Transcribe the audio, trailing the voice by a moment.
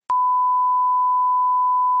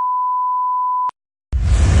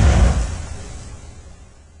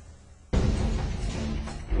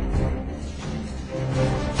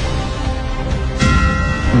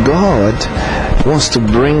God wants to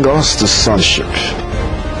bring us to sonship.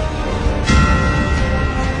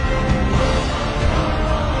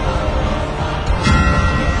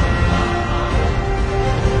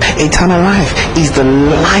 Eternal life is the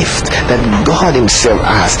life that God himself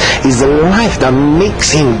has, is the life that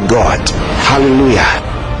makes him God. Hallelujah.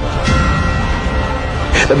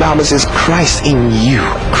 The Bible says Christ in you,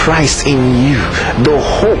 the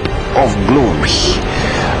hope of glory.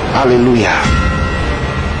 Hallelujah.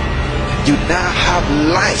 You now have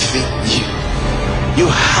life in you. You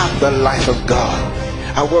have the life of God.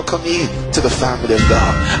 I welcome you to the family of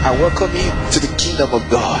God. I welcome you to the kingdom of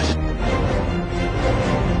God.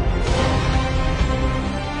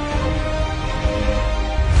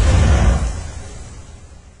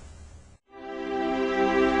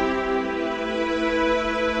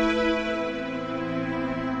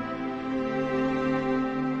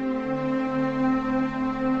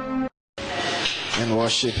 And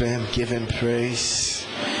worship him, give him praise.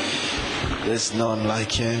 There's none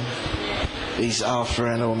like him. He's Alpha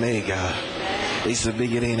and Omega. He's the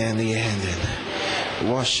beginning and the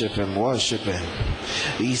ending. Worship him, worship him.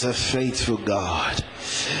 He's a faithful God.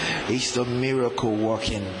 He's the miracle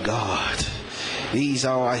working God. He's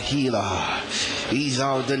our healer. He's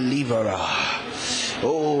our deliverer.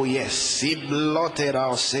 Oh yes, he blotted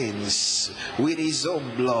our sins with his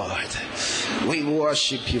own blood. We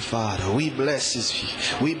worship you, Father. We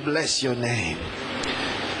bless your name.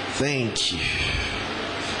 Thank you.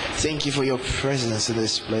 Thank you for your presence in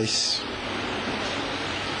this place.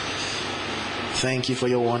 Thank you for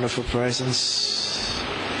your wonderful presence.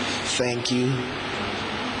 Thank you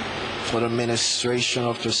for the ministration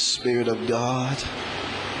of the Spirit of God.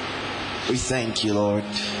 We thank you, Lord.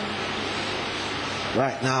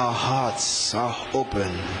 Right now our hearts are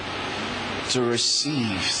open to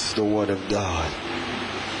receive the word of God,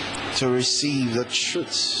 to receive the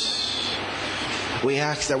truth. We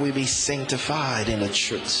ask that we be sanctified in the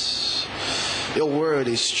truth. Your word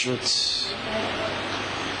is truth.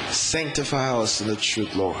 Sanctify us in the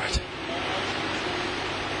truth, Lord.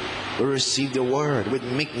 We receive the word with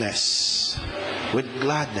meekness, with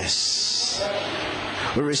gladness.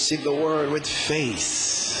 We receive the word with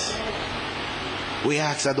faith. We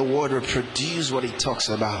ask that the word will produce what it talks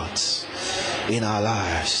about in our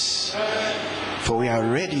lives, for we are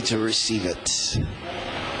ready to receive it.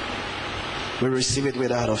 We receive it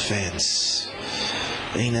without offense.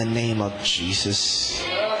 In the name of Jesus.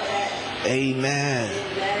 Amen.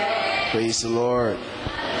 Praise the Lord.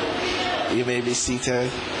 You may be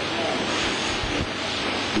seated.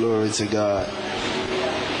 Glory to God.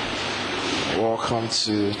 Welcome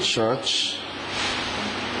to church.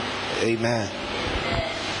 Amen.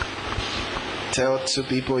 Tell two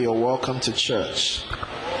people you're welcome to church.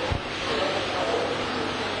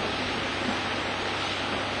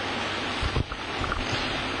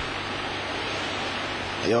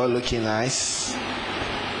 You're looking nice.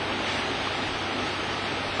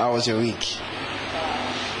 How was your week?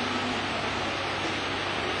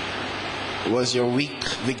 Was your week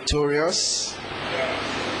victorious?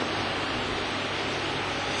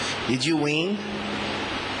 Did you win?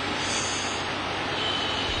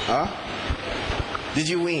 Huh? Did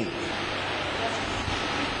you win?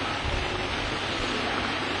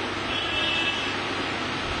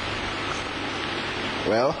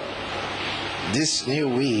 Well, this new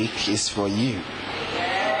week is for you.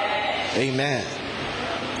 Amen.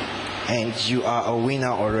 And you are a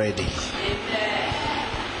winner already.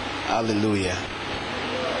 Hallelujah.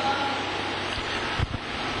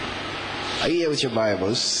 Are you here with your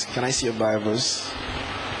Bibles? Can I see your Bibles?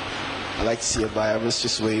 I'd like to see your Bibles.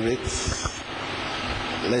 Just wave it.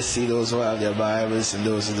 Let's see those who have their Bibles and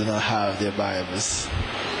those who do not have their Bibles.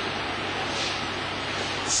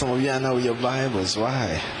 Some of you are not with your Bibles.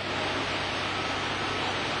 Why?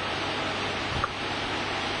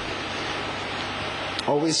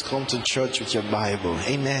 Always come to church with your Bible.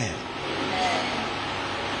 Amen.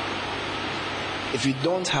 If you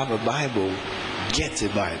don't have a Bible, get a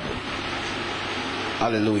Bible.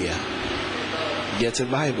 Hallelujah. Get a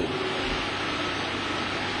Bible.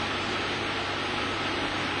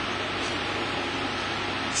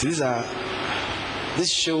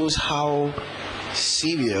 This shows how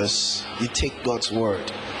serious you take God's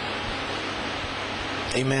word.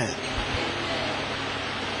 Amen.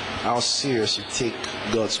 How serious you take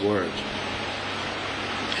God's word.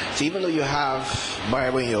 So even though you have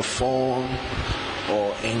Bible in your phone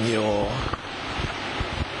or in your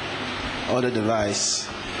other device,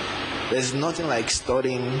 there's nothing like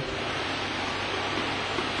studying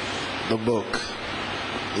the book.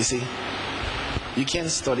 You see? You can't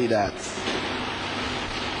study that.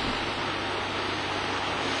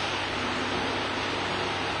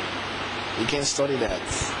 You can't study that.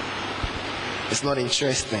 It's not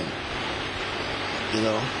interesting,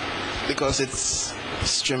 because it's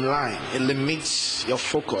streamlined. It limits your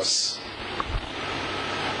focus.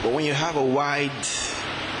 But when you have a wide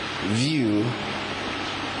view,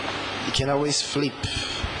 you can always flip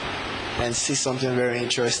and see something very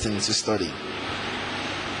interesting to study.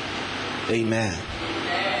 Amen.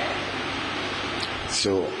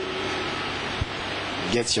 So,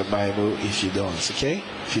 get your Bible if you don't, okay?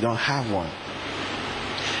 If you don't have one.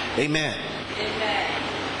 Amen.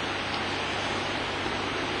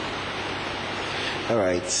 All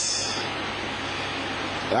right.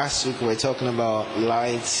 Last week we were talking about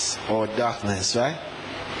light or darkness, right?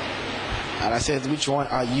 And I said, which one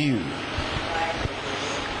are you?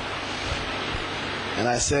 And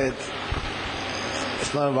I said,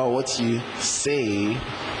 it's not about what you say,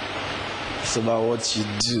 it's about what you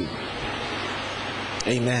do.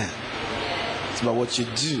 Amen. It's about what you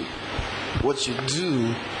do. What you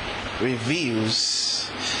do reveals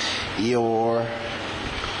your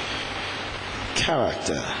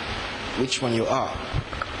character, which one you are.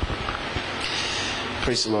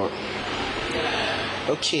 Praise the Lord.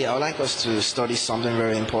 Okay, I would like us to study something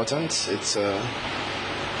very important. It's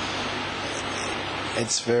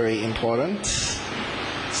very important.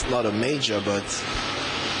 It's not a major, but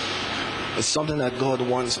it's something that God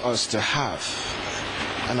wants us to have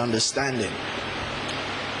an understanding.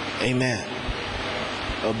 Amen.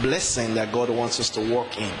 A blessing that God wants us to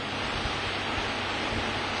walk in.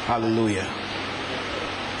 Hallelujah.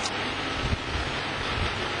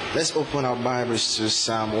 Let's open our Bibles to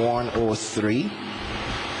Psalm 103.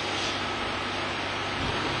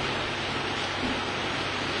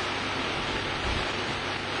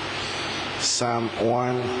 Psalm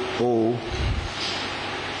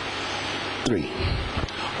 103.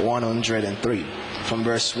 103 from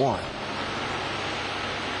verse 1.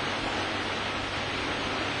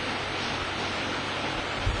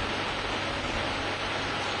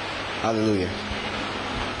 Hallelujah.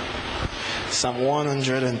 Psalm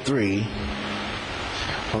 103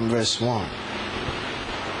 from verse 1.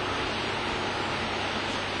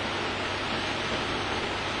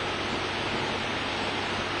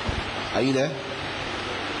 Are you there?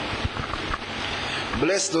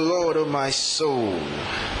 Bless the Lord, O my soul,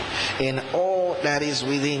 and all that is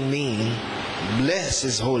within me. Bless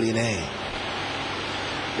his holy name.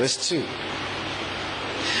 Verse 2.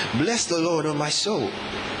 Bless the Lord, O my soul,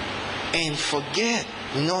 and forget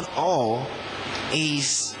not all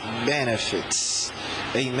his benefits.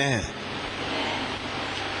 Amen.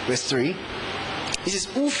 Verse 3. He says,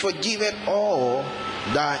 who forgiveth all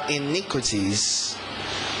thy iniquities,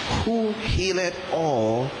 who healeth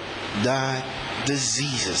all thy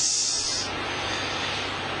diseases,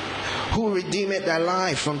 who redeemeth thy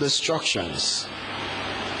life from destructions,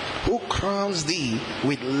 who crowns thee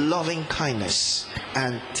with loving kindness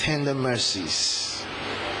and tender mercies,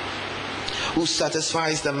 who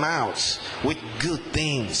satisfies the mouth with good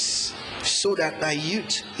things, so that thy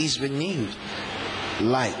youth is renewed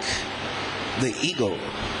like the eagle.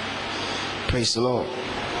 Praise the Lord.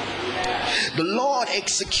 The Lord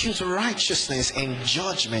executes righteousness and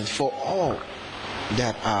judgment for all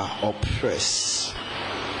that are oppressed.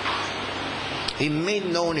 He made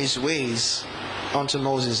known his ways unto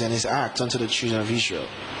Moses and his act unto the children of Israel.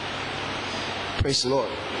 Praise the Lord.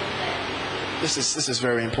 This is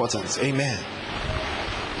very important. Amen.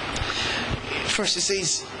 First it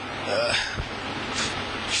says,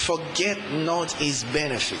 forget not his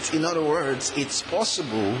benefits. In other words, it's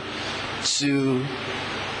possible to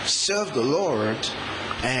serve the Lord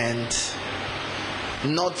and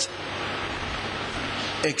not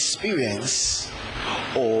experience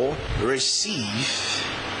or receive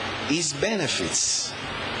his benefits.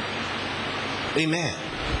 Amen.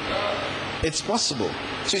 It's possible.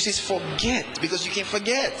 So he says forget, because you can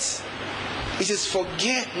forget. He says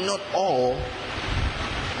forget not all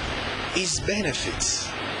his benefits.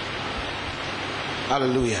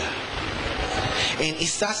 Hallelujah. And he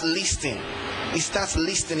starts listing. He starts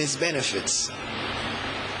listing his benefits.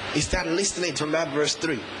 He starts listing it from that verse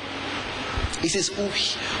 3. He says,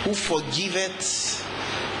 who forgiveth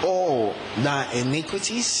all thy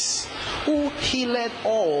iniquities, who healeth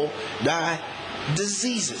all thy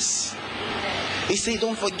diseases. He said,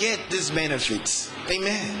 don't forget these benefits.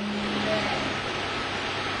 Amen.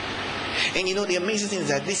 And the amazing thing is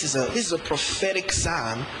that this is a prophetic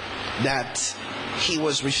psalm that he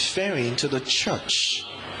was referring to the church.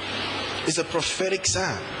 It's a prophetic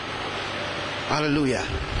psalm. Hallelujah.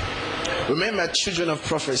 Remember, children of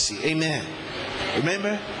prophecy. Amen.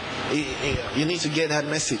 Remember, you need to get that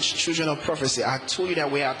message. Children of prophecy. I told you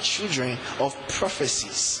that we are children of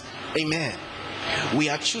prophecies. Amen. We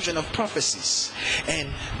are children of prophecies. And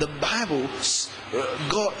the Bible,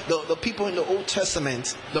 God, the people in the Old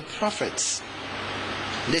Testament, the prophets,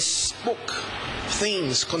 they spoke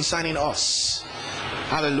things concerning us.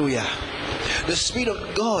 Hallelujah. The Spirit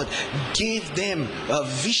of God gave them a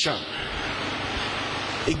vision.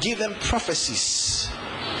 It gave them prophecies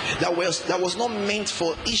that was not meant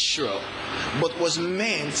for Israel, but was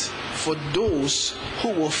meant for those who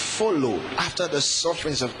will follow after the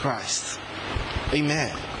sufferings of Christ.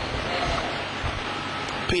 Amen.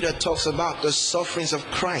 Peter talks about the sufferings of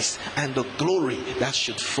Christ and the glory that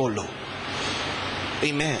should follow.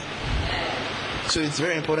 Amen. So it's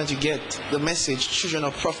very important to get the message, children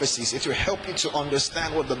of prophecies. It will help you to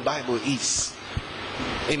understand what the Bible is.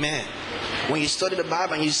 Amen. When you study the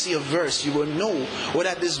Bible and you see a verse, you will know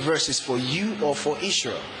whether this verse is for you or for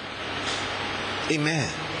Israel. Amen.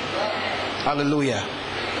 Hallelujah.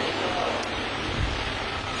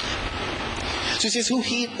 So it says, who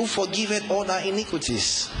forgiveth all thy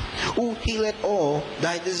iniquities, who healeth all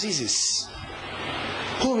thy diseases,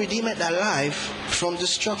 who redeemeth thy life from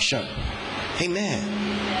destruction. Amen.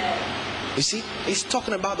 You see, it's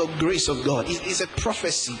talking about the grace of God. It's a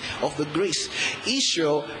prophecy of the grace.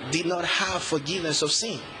 Israel did not have forgiveness of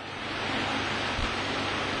sin.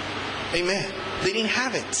 Amen. They didn't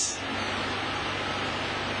have it.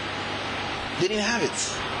 They didn't have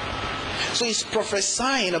it. So he's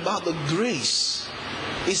prophesying about the grace.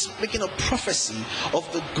 He's making a prophecy of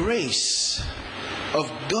the grace of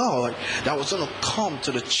God that was going to come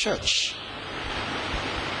to the church.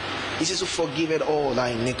 He says, who forgiveth all thy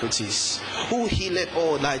iniquities, who healeth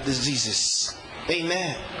all thy diseases.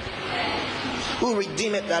 Amen. Who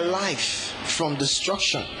redeemeth thy life from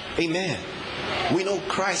destruction. Amen. We know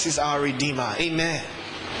Christ is our Redeemer. Amen.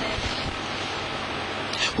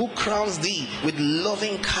 Who crowns thee with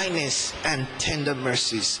loving kindness and tender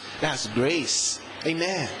mercies. That's grace.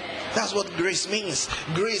 Amen. That's what grace means.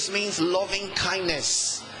 Grace means loving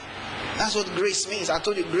kindness. That's what grace means. I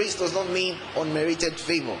told you, grace does not mean unmerited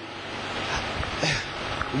favor.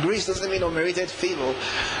 Grace doesn't mean unmerited favor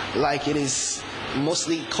like it is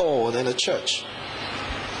mostly called in the church.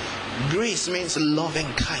 Grace means loving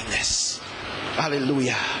kindness.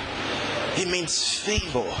 Hallelujah. It means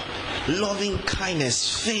favor. Loving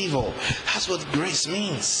kindness, favor. That's what grace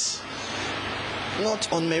means. Not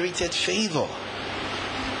unmerited favor.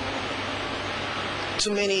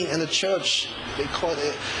 Too many in the church, they call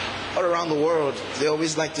it, all around the world, they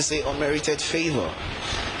always like to say unmerited favor.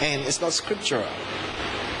 And it's not scriptural.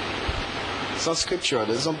 It's not scriptural.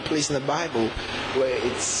 There's no place in the Bible where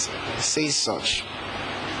it says such.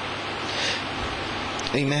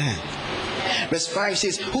 Amen. Verse 5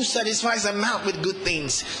 says, who satisfies the mouth with good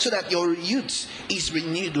things, so that your youth is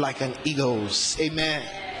renewed like an eagle's. Amen.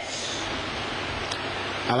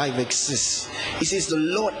 I like verse 6. It says, the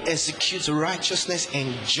Lord executes righteousness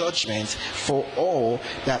and judgment for all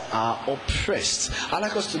that are oppressed. I'd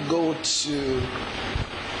like us to go to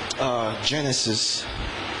Genesis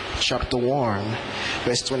chapter 1,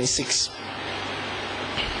 verse 26.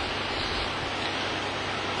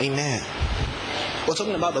 Amen. We're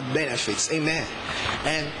talking about the benefits. Amen.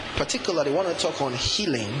 And particularly, I want to talk on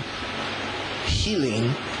healing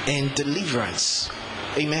and deliverance.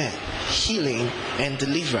 Amen. Healing and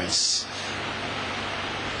deliverance.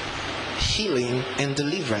 Healing and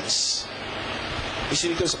deliverance. You see,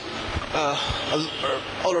 because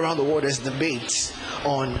all around the world there's debates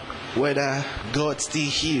on whether God still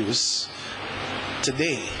heals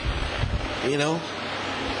today. You know,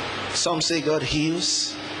 some say God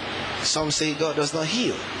heals, some say God does not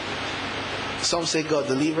heal, some say God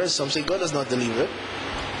delivers, some say God does not deliver,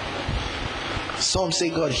 some say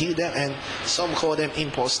God healed them, and some call them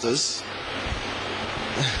imposters.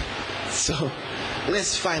 So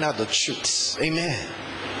let's find out the truths. Amen.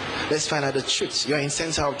 Let's find out the truths. You're in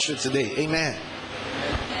center of truth today. Amen.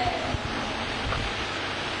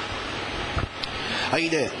 Are you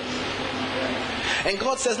there? And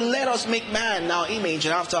God says, let us make man in our image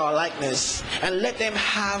and after our likeness, and let them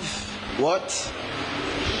have what?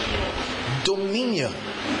 Dominion.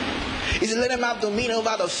 He said, let them have dominion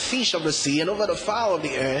over the fish of the sea, and over the fowl of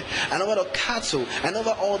the air, and over the cattle, and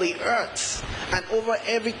over all the earth, and over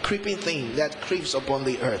every creeping thing that creeps upon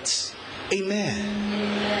the earth. Amen.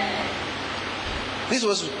 This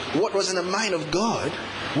was what was in the mind of God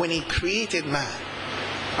when he created man.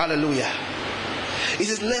 Hallelujah. He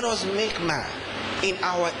says, let us make man in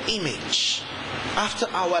our image, after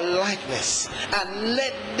our likeness, and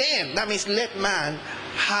let them, that means let man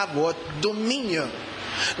have what? Dominion.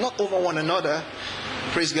 Not over one another.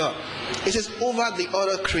 Praise God. It says over the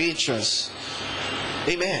other creatures.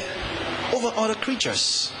 Amen. Over other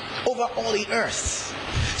creatures. over all the earth.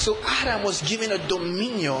 So Adam was given a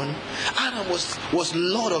dominion. Adam was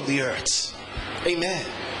Lord of the earth. Amen.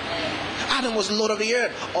 Adam was Lord of the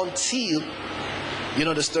earth until, you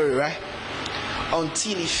know the story, right?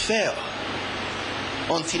 Until he fell.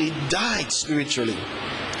 Until he died spiritually.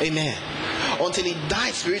 Amen. Until he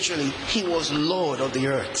died spiritually, he was Lord of the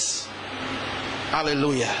earth.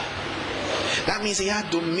 Hallelujah. That means he had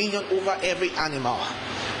dominion over every animal.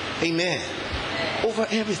 Amen. Over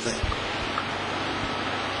everything.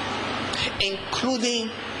 Including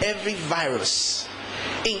every virus.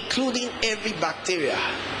 Including every bacteria.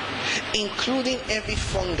 Including every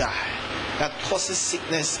fungi that causes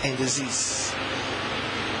sickness and disease.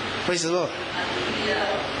 Praise the Lord.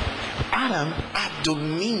 Adam had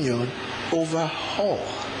dominion over all.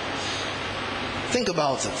 Think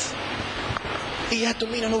about it. He had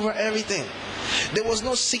dominion over everything. There was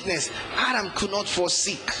no sickness Adam could not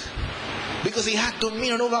forsake, because he had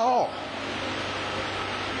dominion over all.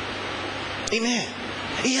 Amen.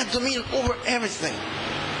 He had dominion over everything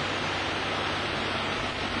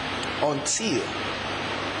until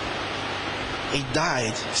he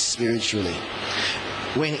died spiritually.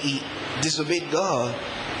 When he disobeyed God,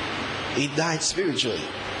 he died spiritually.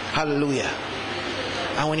 Hallelujah.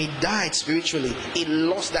 And when he died spiritually, he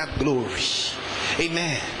lost that glory.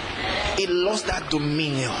 Amen. He lost that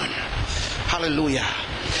dominion. Hallelujah.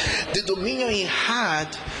 The dominion he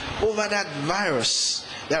had over that virus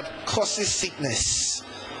that causes sickness.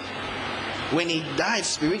 When he died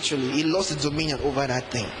spiritually, he lost the dominion over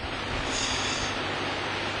that thing.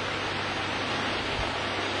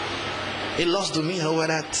 He lost dominion over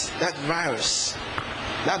that virus.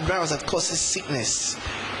 That virus that causes sickness.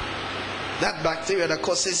 That bacteria that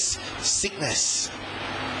causes sickness.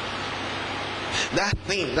 That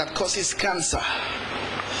thing that causes cancer.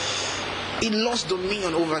 He lost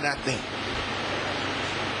dominion over that thing.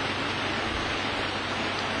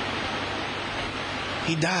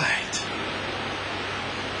 He died.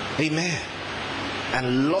 Amen.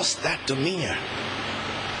 And lost that dominion.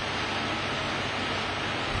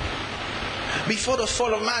 Before the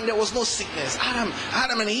fall of man, there was no sickness.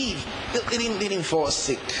 Adam and Eve, they didn't fall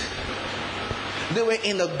sick. They were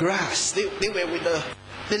in the grass. They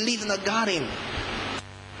lived in the garden.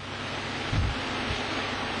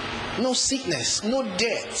 No sickness, no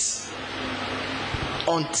death,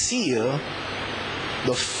 until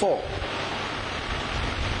the fall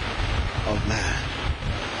of man.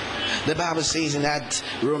 The Bible says in that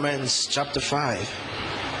Romans chapter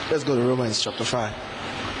 5. Let's go to Romans chapter 5.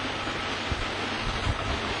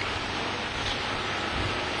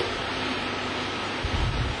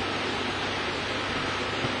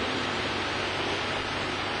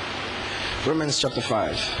 Romans chapter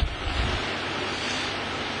 5.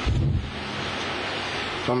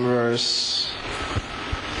 From verse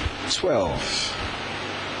 12.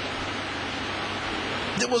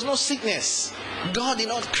 There was no sickness. God did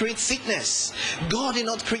not create sickness. God did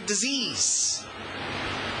not create disease.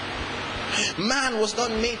 Man was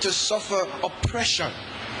not made to suffer oppression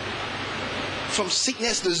from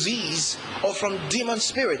sickness, disease, or from demon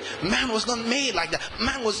spirit. Man was not made like that.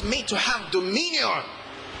 Man was made to have dominion.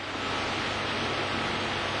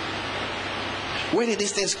 Where did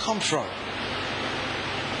these things come from?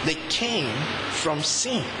 They came from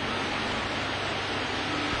sin.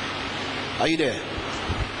 Are you there?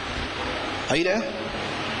 Are you there?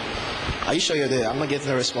 Are you sure you're there? I'm not getting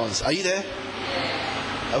a response. Are you there?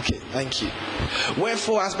 Okay, thank you.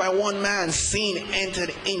 Wherefore, as by one man sin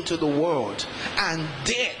entered into the world, and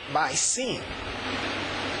death by sin.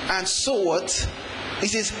 And so what? It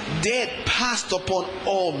says, death passed upon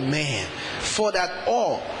all men, for that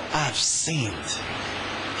all have sinned.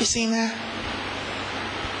 You see that?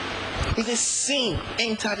 It is sin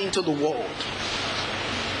entered into the world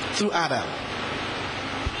through Adam.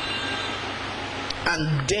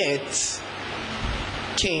 And death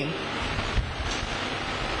came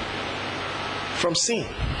from sin.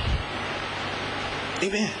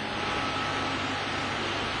 Amen.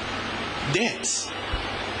 Death.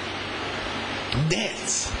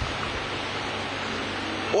 Death.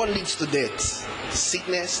 What leads to death?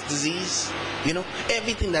 Sickness, disease,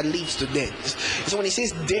 everything that leads to death. So when he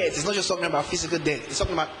says death, it's not just talking about physical death. It's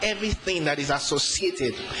talking about everything that is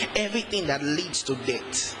associated, everything that leads to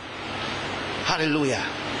death. Hallelujah.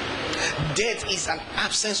 Death is an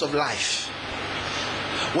absence of life.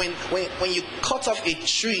 When you cut off a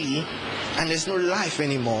tree and there's no life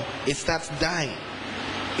anymore, it starts dying.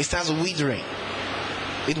 It starts withering.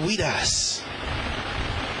 It withers.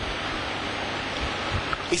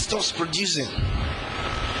 It stops producing.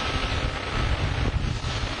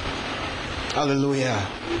 Hallelujah.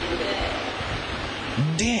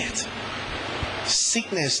 death,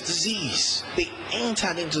 sickness, disease, they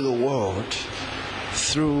entered into the world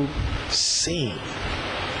through sin.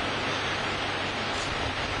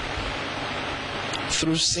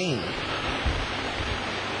 Through sin.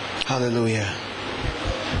 Hallelujah.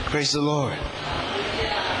 Praise the Lord.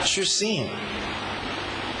 Through sin.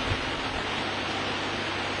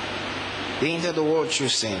 They entered the world through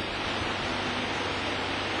sin.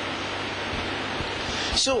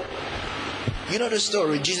 So, you know the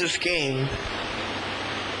story. Jesus came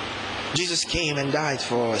and died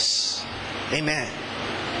for us. Amen.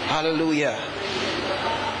 Hallelujah.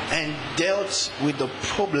 And dealt with the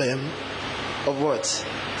problem of what?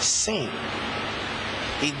 Sin.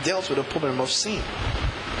 He dealt with the problem of sin.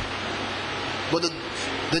 But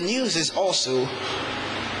the news is also,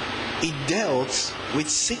 he dealt with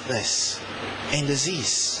sickness and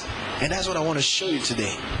disease. And that's what I want to show you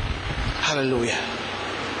today. Hallelujah.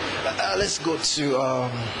 Let's go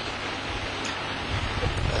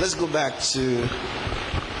back to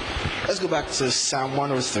Psalm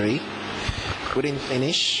 103. We didn't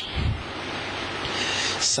finish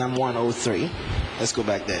Psalm 103. Let's go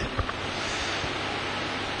back there.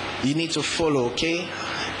 You need to follow, okay?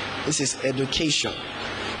 This is education,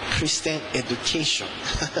 Christian education.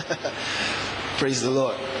 Praise the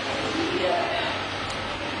Lord.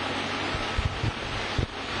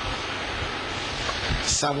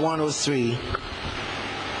 Psalm 103,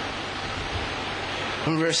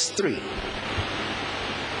 verse 3.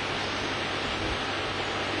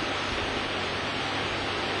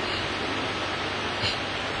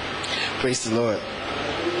 Praise the Lord.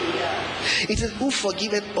 It says, who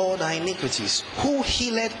forgiveth all thy iniquities, who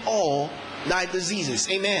healeth all thy diseases.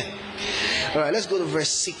 Amen. Alright, let's go to verse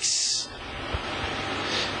 6.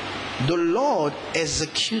 The Lord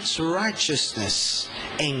executes righteousness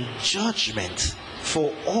and judgment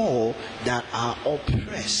for all that are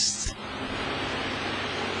oppressed.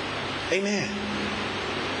 Amen.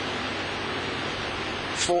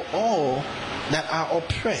 For all that are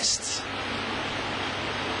oppressed.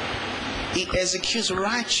 He executes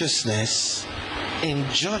righteousness and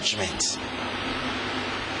judgment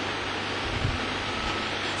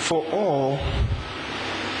for all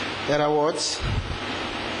that are what?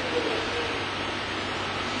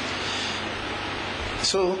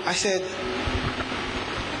 So I said,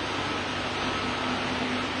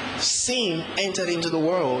 sin entered into the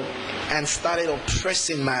world and started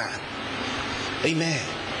oppressing man. Amen.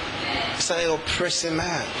 Started oppressing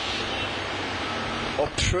man.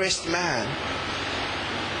 Oppressed man.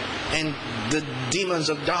 And the demons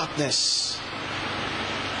of darkness.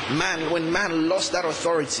 Man, when man lost that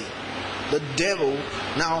authority, the devil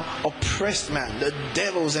now oppressed man. The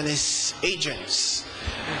devils and his agents,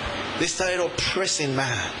 they started oppressing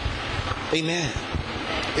man. Amen.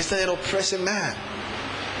 They started oppressing man.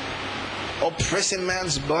 Oppressing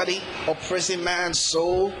man's body, oppressing man's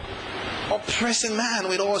soul, oppressing man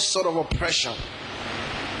with all sort of oppression.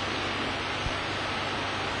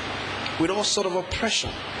 With all sort of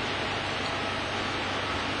oppression.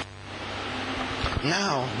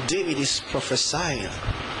 Now, David is prophesying.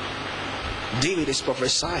 David is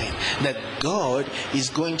prophesying that God is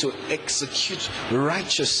going to execute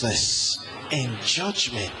righteousness and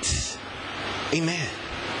judgment. Amen.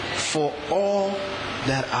 For all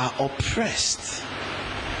that are oppressed.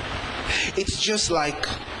 It's just like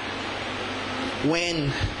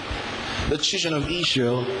when the children of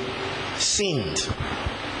Israel sinned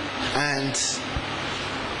and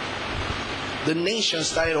the nation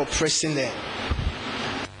started oppressing them.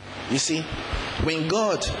 You see, when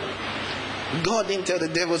God didn't tell the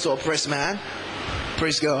devil to oppress man.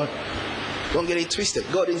 Praise God. Don't get it twisted.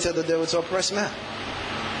 God didn't tell the devil to oppress man.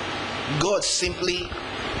 God simply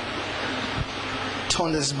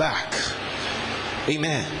turned his back.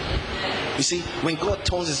 Amen. You see, when God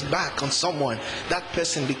turns his back on someone, that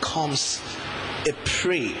person becomes a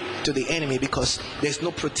prey to the enemy because there's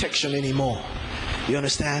no protection anymore. You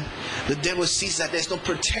understand? The devil sees that there's no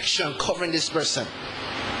protection covering this person.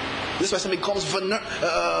 This person becomes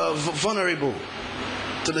vulnerable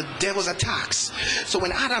to the devil's attacks. So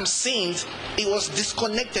when Adam sinned, he was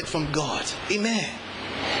disconnected from God. Amen.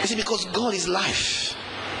 You see, because God is life.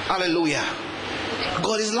 Hallelujah.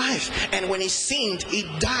 God is life. And when he sinned, he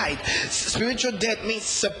died. Spiritual death means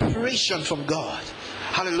separation from God.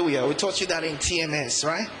 Hallelujah. We taught you that in TMS,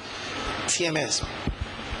 right? TMS.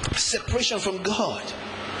 Separation from God.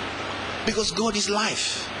 Because God is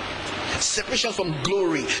life. Separation from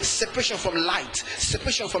glory. Separation from light.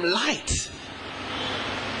 Separation from light.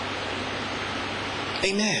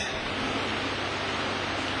 Amen.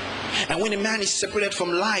 And when a man is separated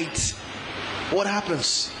from light, what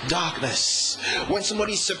happens? Darkness. When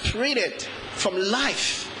somebody is separated from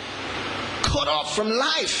life, cut off from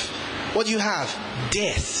life, what do you have?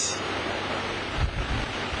 Death.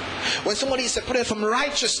 When somebody is separated from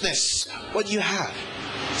righteousness, what do you have?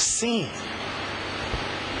 Sin.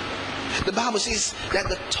 The Bible says that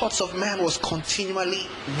the thoughts of man was continually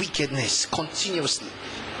wickedness. Continuously.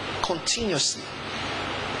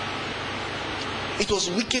 It was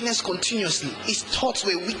wickedness continuously. His thoughts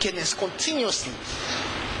were wickedness continuously.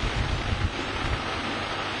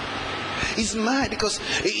 His mind, because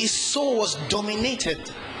his soul was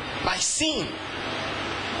dominated by sin.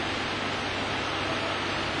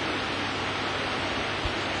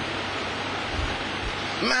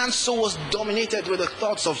 Man's soul was dominated with the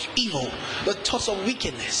thoughts of evil, the thoughts of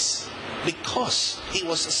wickedness, because there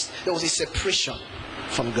was a separation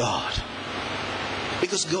from God.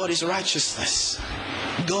 Because God is righteousness.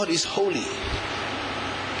 God is holy.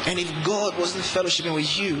 And if God wasn't fellowshipping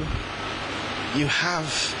with you, you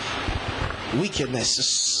have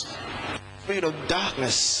wickedness, spirit of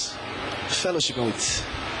darkness fellowshipping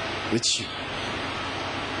with you.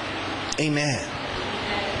 Amen.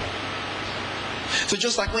 So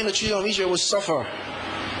just like when the children of Israel would suffer,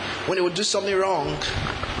 when they would do something wrong,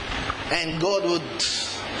 and God would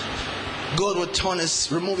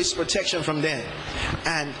remove his protection from them,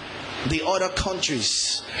 and the other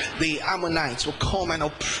countries, the Ammonites, will come and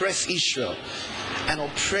oppress Israel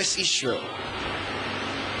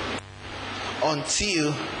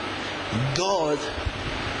until God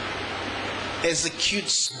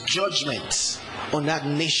executes judgment on that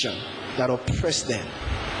nation that oppressed them.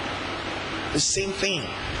 The same thing.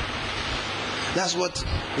 That's what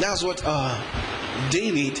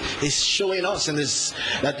David is showing us in this,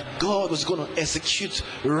 that God was going to execute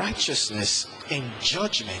righteousness and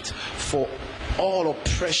judgment for all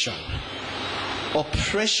oppression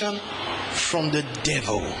from the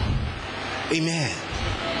devil. Amen.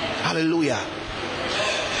 Hallelujah.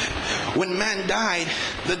 When man died,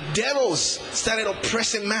 the devils started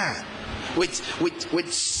oppressing man with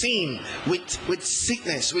sin, with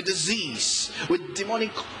sickness, with disease, with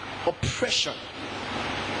demonic oppression.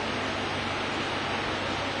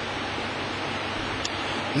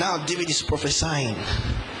 Now David is prophesying.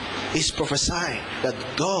 He's prophesying that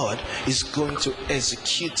God is going to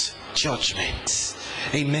execute judgment.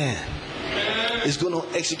 Amen. He's going to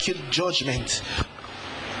execute judgment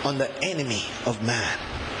on the enemy of man,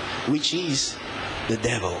 which is the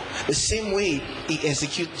devil. The same way he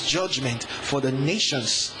executes judgment for the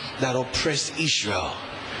nations that oppressed Israel.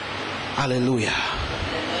 Hallelujah.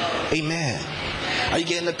 Amen. Are you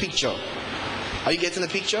getting the picture? Are you getting the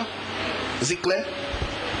picture? Is it clear?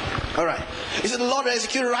 All right. He said, the Lord will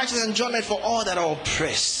execute righteousness and judgment for all that are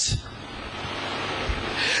oppressed.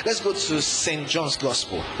 Let's go to St. John's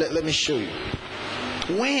Gospel. Let me show you.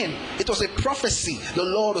 When it was a prophecy, the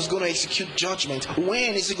Lord was going to execute judgment.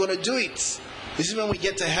 When is he going to do it? Is it when we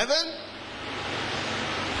get to heaven?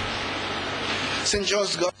 St.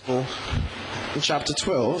 John's Gospel in chapter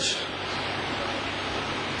 12.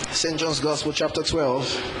 St. John's Gospel chapter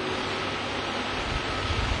 12.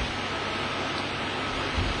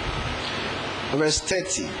 Verse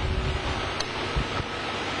 30.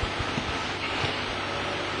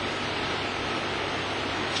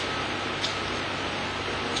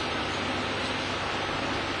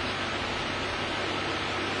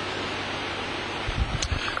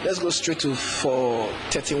 Let's go straight to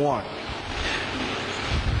 4:31.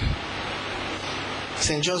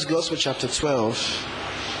 St. John's Gospel chapter 12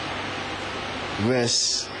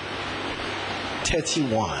 verse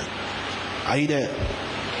 31. Are you there?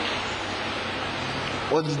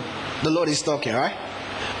 What the Lord is talking, right?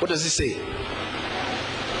 What does he say?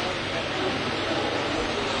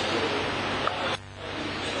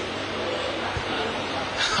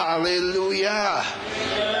 Hallelujah.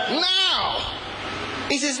 Now.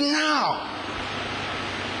 He says now.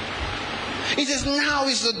 He says now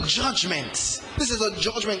is the judgment. This is a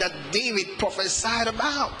judgment that David prophesied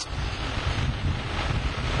about.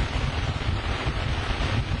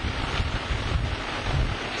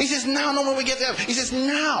 He says now, no, when we get there. He says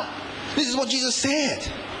now. This is what Jesus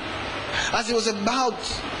said as he was about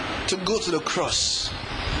to go to the cross.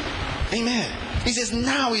 Amen. He says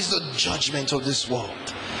now is the judgment of this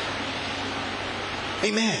world.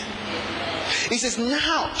 Amen. He says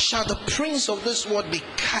now shall the prince of this world be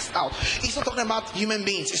cast out. He's not talking about human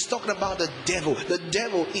beings. He's talking about the devil. The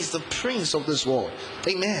devil is the prince of this world.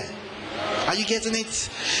 Amen. Are you getting it?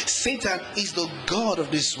 Satan is the god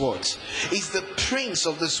of this world. He's the prince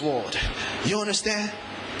of this world. You understand?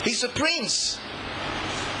 He's the prince.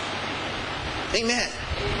 Amen.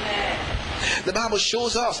 The Bible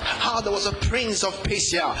shows us how there was a prince of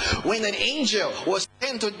Persia. When an angel was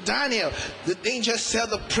sent to Daniel, the angel said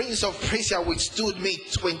the prince of Persia withstood me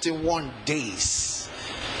 21 days.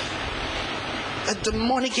 A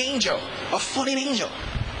demonic angel, a fallen angel.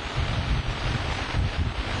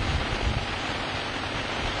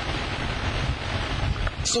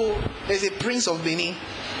 So there's a prince of Benin,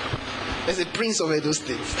 there's a prince of Edo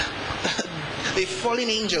State. The fallen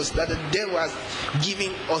angels that the devil has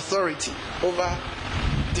given authority over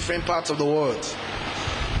different parts of the world.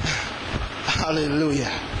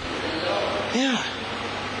 Hallelujah. Yeah.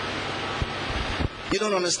 You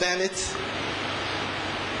don't understand it?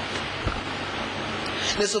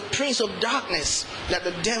 There's a prince of darkness that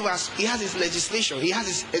the devil has. He has his legislation, he has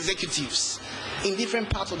his executives in different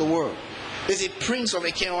parts of the world. There's a prince of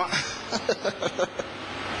Ekenwa.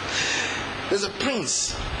 There's a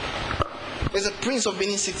prince. There's a prince of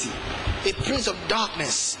Benin City, a prince of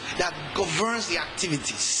darkness that governs the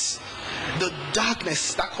activities. The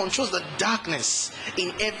darkness that controls the darkness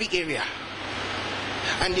in every area.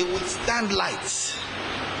 And they withstand light.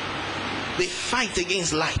 They fight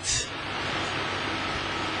against light.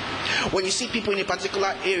 When you see people in a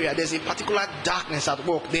particular area, there's a particular darkness at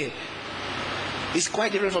work there. It's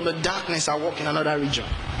quite different from the darkness at work in another region.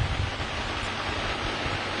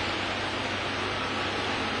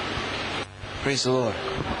 Praise the Lord.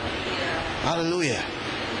 Hallelujah.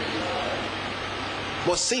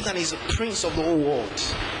 But Satan is the prince of the whole world.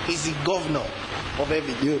 He's the governor of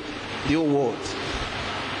the whole world.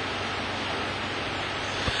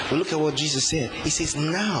 But look at what Jesus said. He says,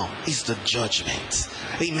 now is the judgment.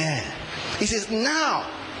 Amen. He says, now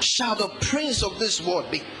shall the prince of this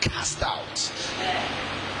world be cast out.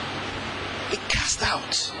 Be cast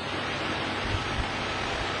out.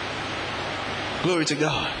 Glory to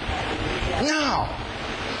God. Now,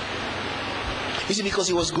 you see, because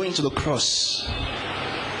he was going to the cross,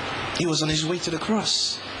 he was on his way to the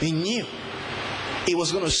cross. He knew he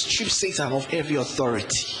was going to strip Satan of every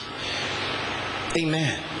authority.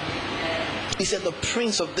 Amen. He said, the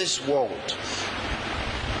prince of this world.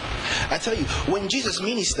 I tell you, when Jesus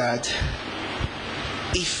ministered,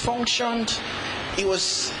 he functioned. He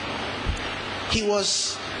was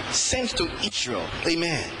sent to Israel.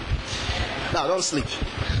 Amen. Now, don't sleep.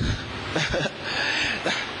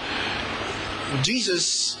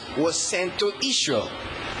 Jesus was sent to Israel.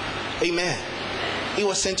 Amen. He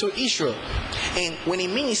was sent to Israel. And when he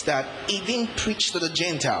ministered, he didn't preach to the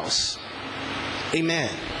Gentiles. Amen.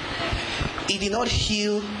 He did not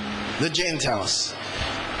heal the Gentiles.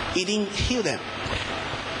 He didn't heal them.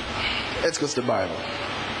 Let's go to the Bible.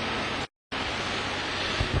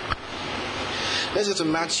 Let's go to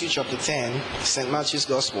Matthew chapter 10. St. Matthew's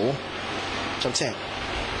Gospel, chapter 10.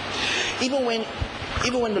 Even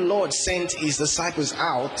when the Lord sent his disciples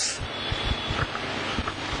out,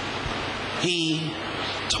 he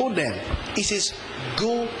told them, he says,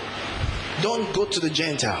 don't go to the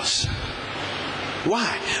Gentiles.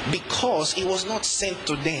 Why? Because he was not sent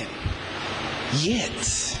to them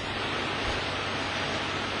yet.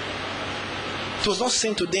 He was not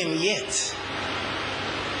sent to them yet.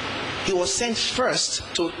 He was sent first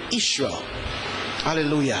to Israel.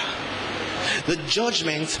 Hallelujah. The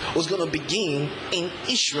judgment was going to begin in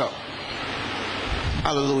Israel.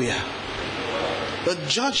 Hallelujah. The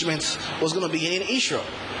judgment was going to begin in Israel.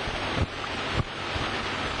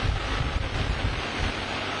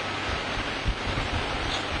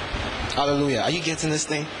 Hallelujah. Are you getting this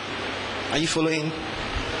thing? Are you following?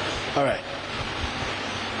 All right.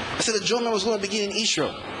 I said the judgment was going to begin in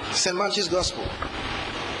Israel. St. Matthew's Gospel.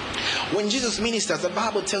 When Jesus ministers, the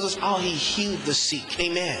Bible tells us how he healed the sick.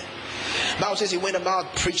 Amen. The Bible says he went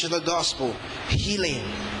about preaching the gospel, healing.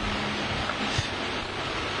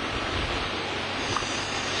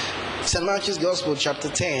 St. Matthew's Gospel, chapter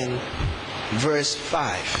 10, verse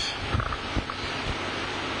 5.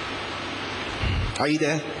 Are you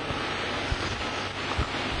there?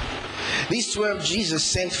 These 12 Jesus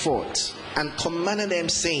sent forth and commanded them,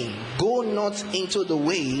 saying, go not into the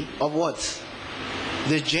way of what?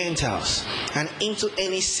 The Gentiles, and into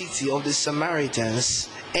any city of the Samaritans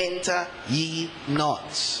enter ye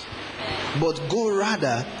not, but go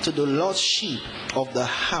rather to the lost sheep of the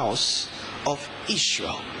house of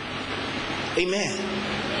Israel. Amen.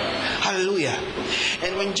 Hallelujah.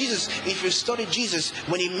 And when Jesus, if you study Jesus,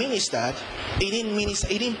 when he ministered, he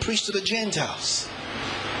didn't preach to the Gentiles,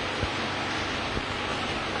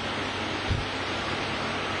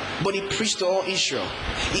 but he preached to all Israel.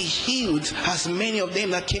 He healed as many of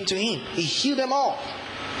them that came to him. He healed them all.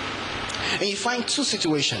 And you find two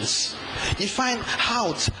situations. You find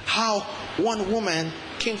out how one woman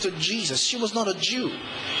came to Jesus. She was not a Jew.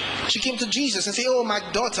 She came to Jesus and said, oh, my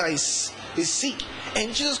daughter is sick.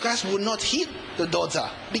 And Jesus Christ would not heal the daughter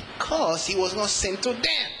because he was not sent to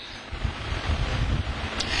them.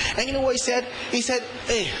 And you know what he said? He said,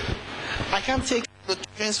 hey, I can't take the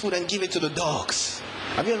children's food and give it to the dogs.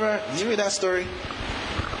 Did you read that story?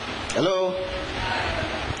 Hello?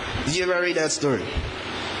 Did you ever read that story?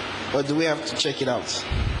 Or do we have to check it out?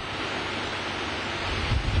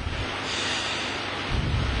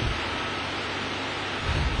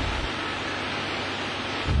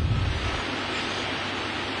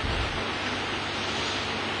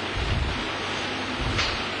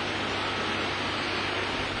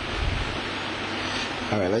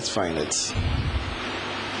 All right, let's find it.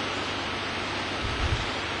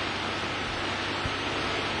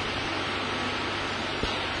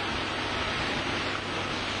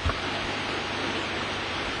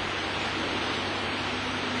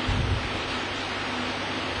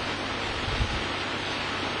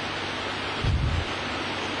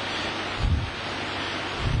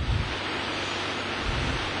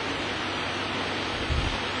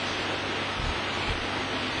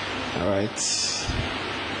 All right.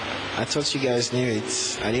 I thought you guys knew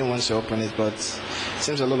it. I didn't want to open it, but it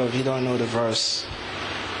seems a lot of you don't know the verse.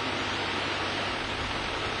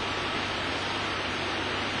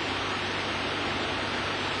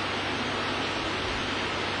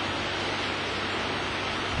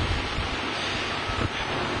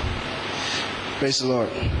 Praise the Lord.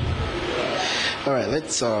 All right,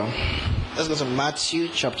 let's go to Matthew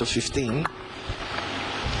chapter 15.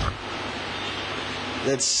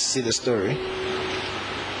 Let's see the story.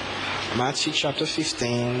 Matthew chapter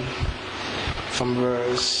 15 from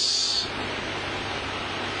verse...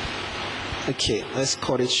 Okay, let's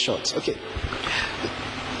cut it short. Okay.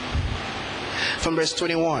 From verse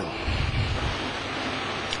 21.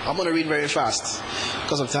 I'm going to read very fast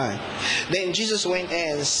because of time. Then Jesus went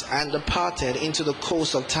hence and departed into the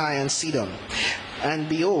coast of Tyre and Sidon. And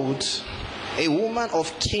behold, a woman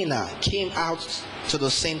of Canaan came out to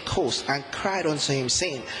the same coast and cried unto him,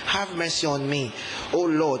 saying, have mercy on me, O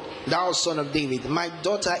Lord, thou son of David. My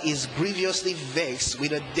daughter is grievously vexed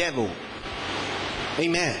with a devil.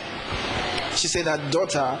 Amen. She said that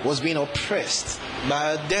daughter was being oppressed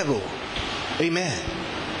by a devil. Amen.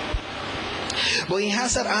 But he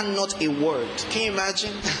answered her not a word. Can you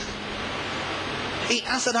imagine? He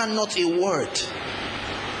answered her not a word.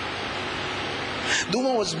 The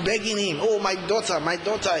woman was begging him, oh, my daughter, my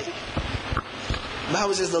daughter. The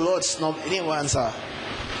Bible says the Lord snubbed. He didn't answer.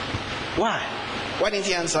 Why? Why didn't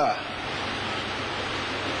he answer?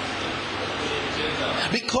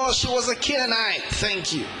 Because she was a Canaanite.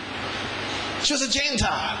 Thank you. She was a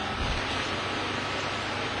Gentile.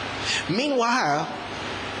 Meanwhile,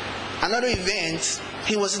 another event,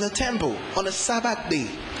 he was in the temple on the Sabbath day,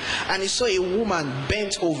 and he saw a woman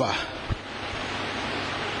bent over.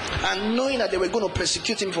 And knowing that they were going to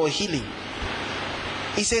persecute him for healing,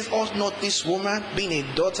 he says, ought not this woman being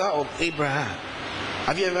a daughter of Abraham?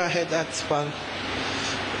 Have you ever heard that part?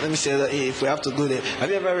 Let me say that if we have to go there. Have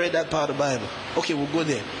you ever read that part of the Bible? Okay, we'll go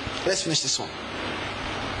there. Let's finish this one.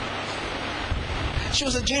 She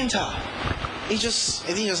was a Gentile. He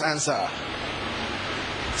didn't just answer her.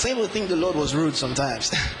 Some people think the Lord was rude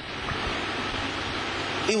sometimes.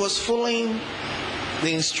 He was following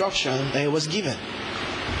the instruction that he was given.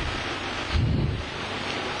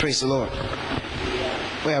 Praise the Lord.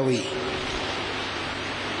 Where are we?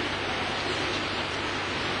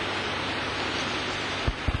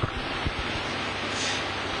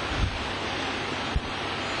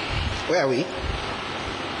 Where are we?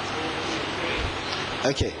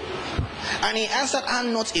 Okay. And he answered her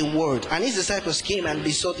not a word. And his disciples came and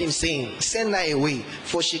besought him, saying, send her away,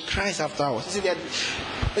 for she cries after us.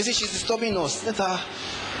 They say she's disturbing us. Let her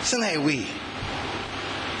send her away.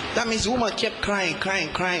 That means the woman kept crying.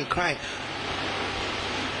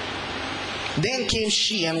 Then came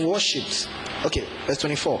she and worshipped. Okay, verse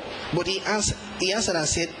 24. But he answered and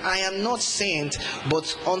said, I am not sent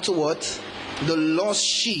but unto what? The lost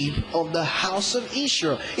sheep of the house of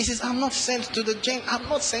Israel. He says, I'm not sent to the Gentiles. I'm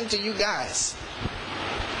not sent to you guys.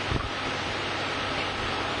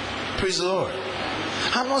 Praise the Lord.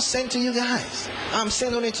 I'm not sent to you guys. I'm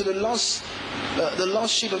sent only to the lost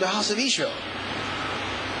sheep of the house of Israel.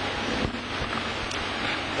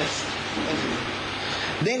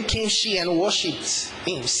 Then came she and worshipped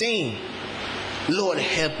him, saying, Lord,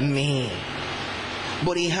 help me.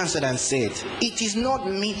 But he answered and said, it is not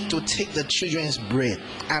meet to take the children's bread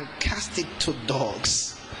and cast it to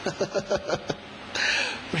dogs.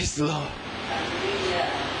 Praise the Lord.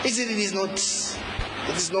 He said it is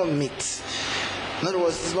not meat. In other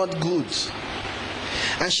words, it's not good.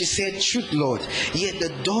 And she said, truth, Lord, yet the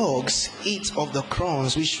dogs eat of the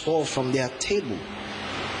crumbs which fall from their table.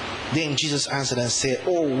 Then Jesus answered and said,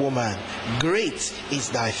 O woman, great is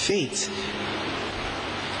thy faith.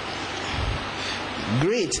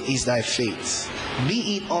 Great is thy faith.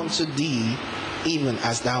 Be it unto thee even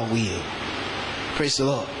as thou wilt. Praise the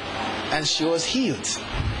Lord. And she was healed.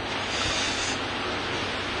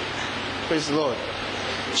 Praise the Lord.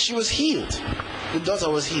 She was healed. The daughter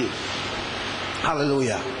was healed.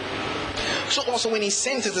 Hallelujah. So also when he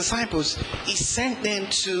sent his disciples, he sent them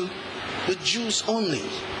to the Jews only.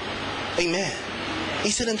 Amen. He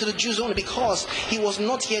sent them to the Jews only because he was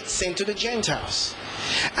not yet sent to the Gentiles.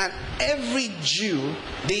 And every Jew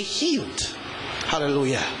they healed.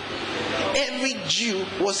 Hallelujah. Every Jew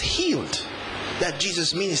was healed that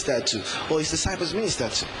Jesus ministered to, or his disciples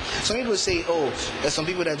ministered to. Some people say, oh, there's some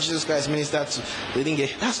people that Jesus Christ ministered to, they didn't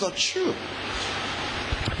get. That's not true.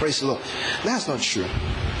 Praise the Lord. That's not true.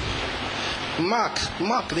 Mark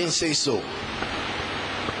didn't say so.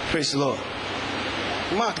 Praise the Lord.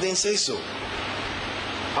 Mark didn't say so.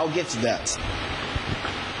 I'll get to that.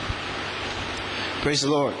 Praise the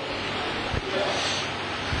Lord.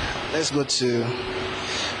 Let's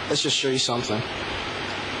just show you something.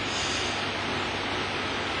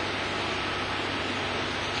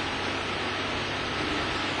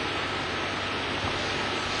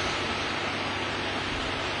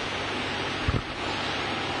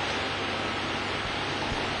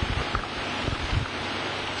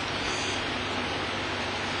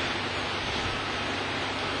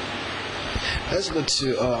 Let's go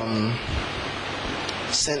to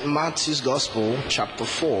St. Matthew's Gospel, chapter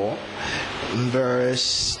 4,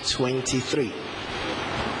 verse 23.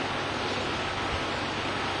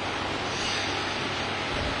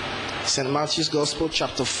 St. Matthew's Gospel,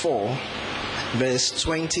 chapter 4, verse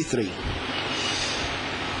 23.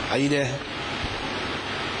 Are you there?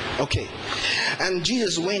 Okay. And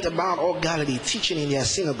Jesus went about all Galilee, teaching in their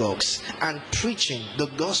synagogues and preaching the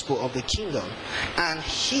gospel of the kingdom, and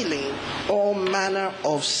healing all manner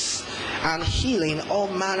of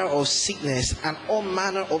sickness and all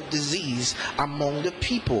manner of disease among the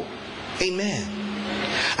people. Amen.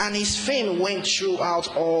 And his fame went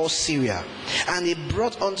throughout all Syria, and they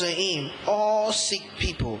brought unto him all sick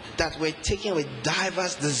people that were taken with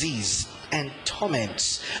divers disease and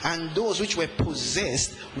torments, and those which were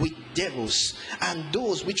possessed with devils, and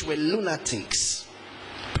those which were lunatics.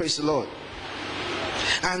 Praise the Lord.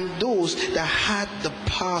 And those that had the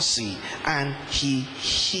palsy, and he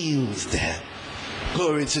healed them.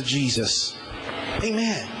 Glory to Jesus.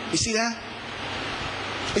 Amen. You see that?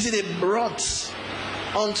 You see, they brought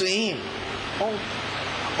unto him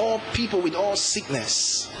all people with all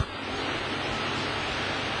sickness,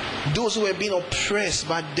 those who were being oppressed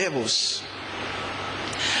by devils,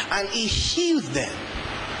 and he healed them.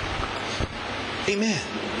 Amen.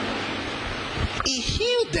 He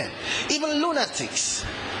healed them. Even lunatics.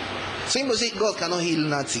 Some people say God cannot heal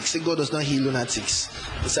lunatics. Say God does not heal lunatics.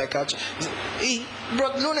 The psychiatrist, he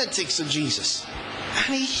brought lunatics to Jesus,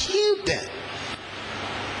 and he healed them.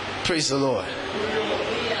 Praise the Lord.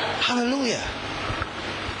 Hallelujah.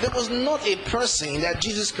 There was not a person that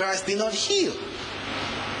Jesus Christ did not heal.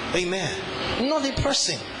 Amen. Not a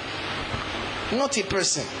person. Not a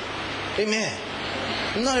person. Amen.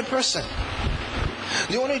 Not a person.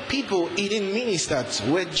 The only people he didn't minister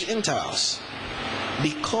to were Gentiles,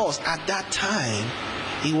 because at that time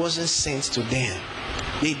he wasn't sent to them.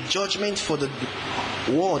 The judgment for the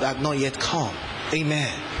world had not yet come. Amen.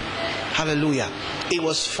 Hallelujah. It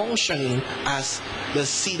was functioning as the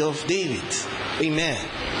seed of David.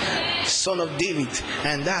 Amen. Son of David.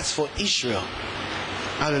 And that's for Israel.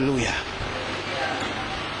 Hallelujah.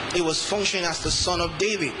 It was functioning as the son of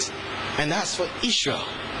David, and that's for Israel.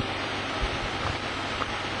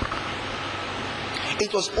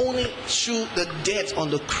 It was only through the death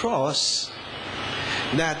on the cross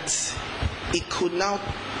that it could now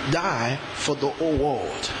die for the whole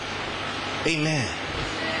world. Amen.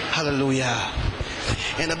 Hallelujah.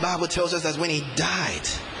 And the Bible tells us that when he died,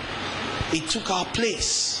 he took our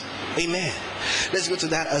place. Amen. Let's go to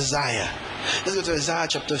that Isaiah. Let's go to Isaiah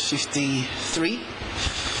chapter 53.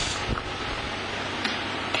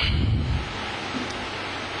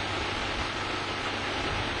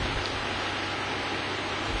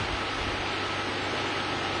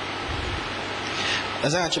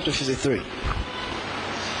 Isaiah chapter 53.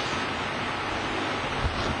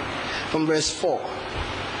 From verse 4.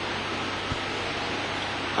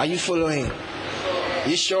 Are you following?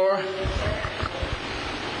 You sure?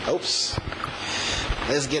 Oops.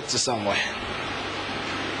 Let's get to somewhere.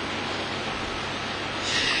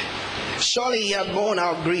 Surely he had borne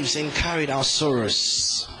our griefs and carried our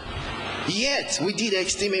sorrows. Yet we did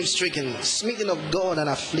esteem him stricken, smitten of God and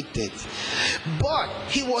afflicted. But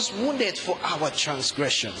he was wounded for our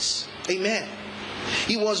transgressions. Amen.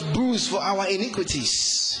 He was bruised for our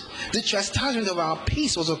iniquities. The chastisement of our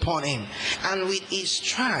peace was upon him, and with his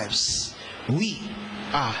stripes we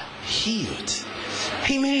are healed.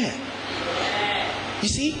 Amen. You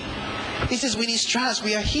see, it says with his stripes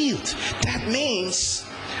we are healed. That means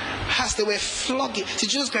as they were flogging, see,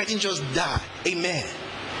 Jesus Christ didn't just die. Amen.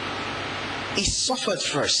 He suffered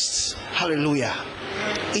first. Hallelujah.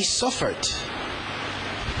 He suffered.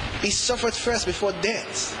 He suffered first before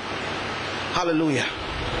death. Hallelujah.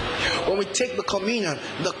 When we take the communion,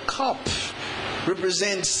 the cup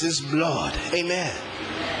represents his blood. Amen.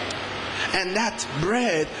 And that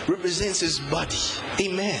bread represents his body.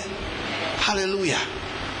 Amen. Hallelujah.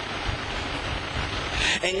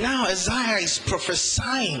 And now Isaiah is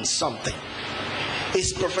prophesying something.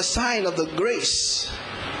 He's prophesying of the grace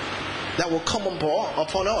that will come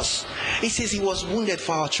upon us. He says he was wounded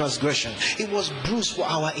for our transgression. He was bruised for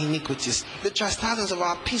our iniquities. The chastisement of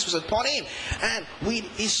our peace was upon him. And with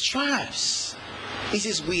his stripes, he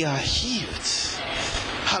says we are healed.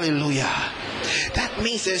 Hallelujah. That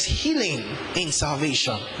means there's healing in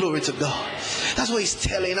salvation. Glory to God. That's what he's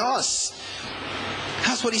telling us.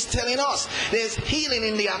 That's what he's telling us. There's healing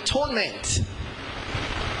in the atonement.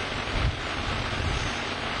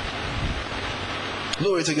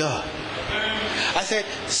 Glory to God. I said,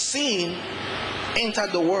 sin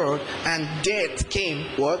entered the world and death came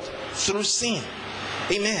what? Through sin.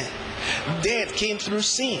 Amen. Death came through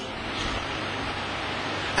sin.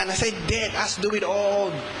 And I said death has to do with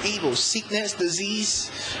all evil, sickness, disease,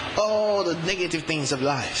 all the negative things of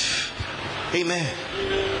life. Amen.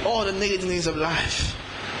 All the negative things of life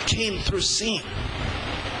came through sin.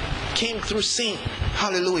 Came through sin.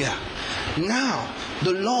 Hallelujah. Now,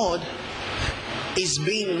 the Lord is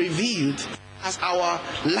being revealed as our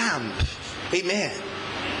lamb. Amen.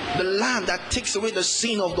 The lamb that takes away the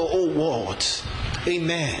sin of the whole world.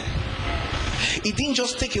 Amen. He didn't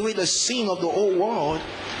just take away the sin of the whole world.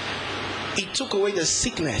 He took away the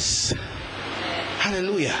sickness.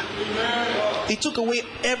 Hallelujah. He took away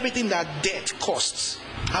everything that death costs.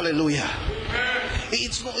 Hallelujah.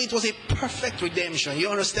 It was a perfect redemption. You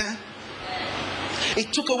understand?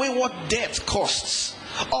 It took away what death costs.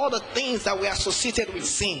 All the things that were associated with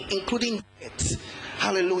sin, including death.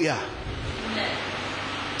 Hallelujah.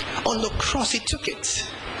 On the cross, he took it.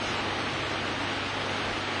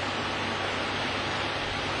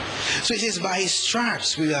 So it says, by his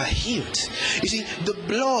stripes we are healed. You see, the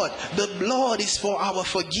blood is for our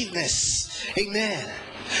forgiveness. Amen.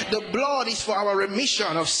 The blood is for our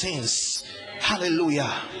remission of sins.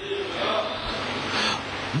 Hallelujah.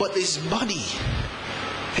 But his body,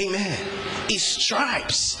 amen, his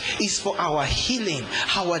stripes is for our healing,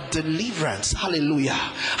 our deliverance. Hallelujah.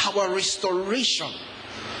 Our restoration.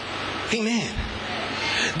 Amen.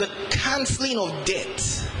 The cancelling of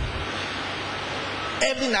death.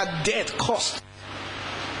 Everything that death cost,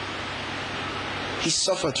 he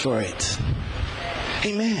suffered for it.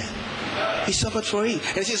 Amen. He suffered for it.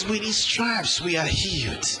 And it says, with his stripes we are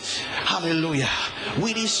healed. Hallelujah.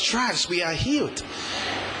 With his stripes we are healed.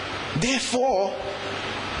 Therefore,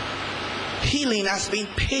 healing has been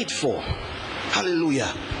paid for.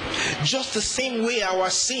 Hallelujah. Just the same way our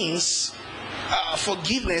sins,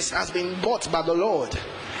 forgiveness has been bought by the Lord.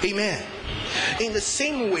 Amen. In the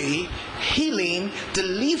same way, healing,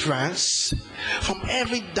 deliverance from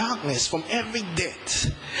every darkness, from every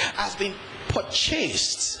death, has been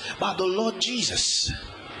purchased by the Lord Jesus.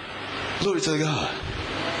 Glory to God.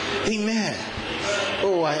 Amen.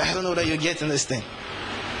 Oh, I don't know that you're getting this thing.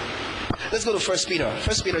 Let's go to 1 Peter. 1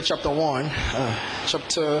 Peter chapter 1. Is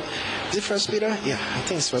it 1 Peter? Yeah, I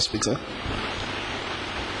think it's 1 Peter.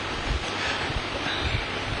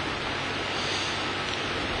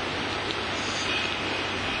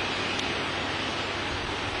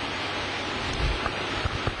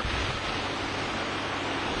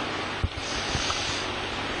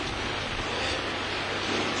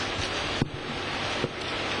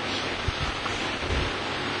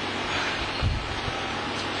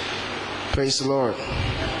 Praise the Lord.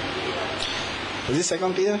 Is it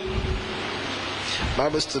 2 Peter?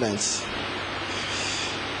 Bible students.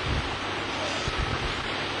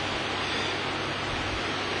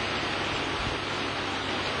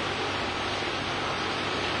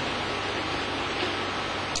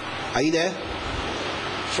 Are you there?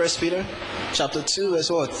 1 Peter chapter 2 verse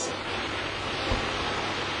what?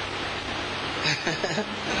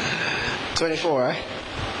 24, right?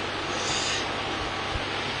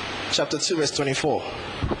 Chapter 2 verse 24.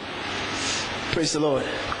 Praise the Lord.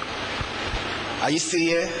 Are you still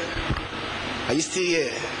here? Are you still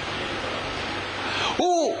here?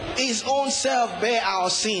 Who his own self bare our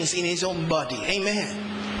sins in his own body. Amen.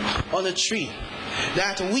 On the tree.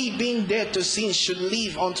 That we being dead to sin should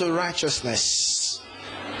live unto righteousness.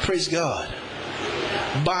 Praise God.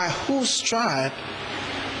 By whose stripe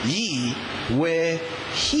ye were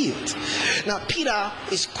healed. Now Peter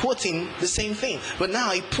is quoting the same thing, but now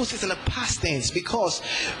he puts it in the past tense, because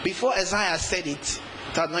before Isaiah said it,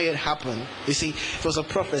 it had not yet happened. You see, it was a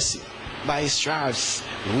prophecy. By his stripes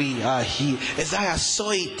we are healed. Isaiah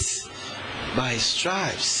saw it. By his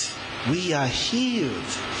stripes we are healed.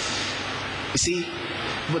 You see,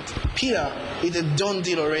 but Peter, it's a done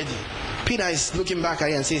deal already. Peter is looking back at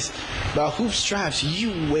it and says, by whose stripes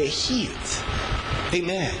you were healed.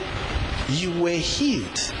 Amen. You were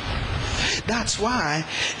healed. That's why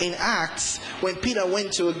in Acts, when Peter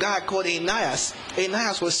went to a guy called Aeneas,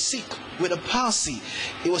 Aeneas was sick with a palsy.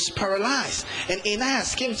 He was paralyzed. And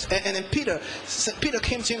Aeneas came, and then Peter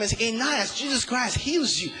came to him and said, Aeneas, Jesus Christ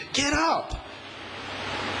heals you. Get up.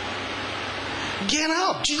 Get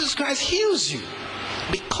up. Jesus Christ heals you.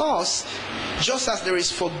 Because just as there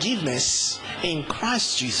is forgiveness in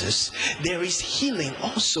Christ Jesus, there is healing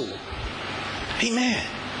also. Amen.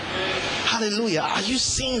 Hallelujah. Are you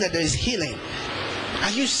seeing that there is healing? Are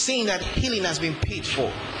you seeing that healing has been paid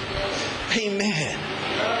for? Amen.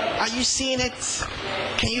 Are you seeing it?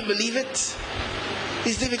 Can you believe it?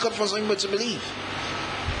 It's difficult for some people to believe.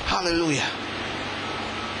 Hallelujah.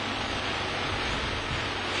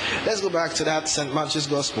 Let's go back to that St. Matthew's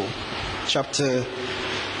Gospel, chapter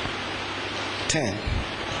 10.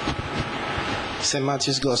 St.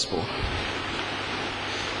 Matthew's Gospel,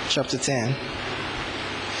 chapter 10.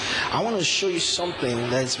 I want to show you something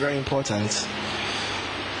that is very important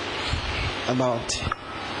about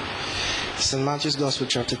St. Matthew's Gospel,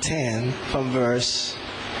 chapter 10, from verse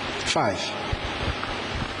 5.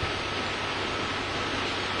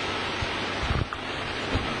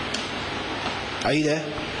 Are you there?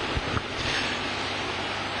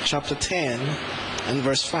 Chapter 10 and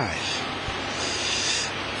verse 5.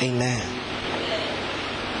 Amen.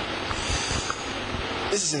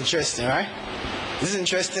 This is interesting, right? This is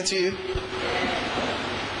interesting to you?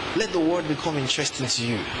 Let the word become interesting to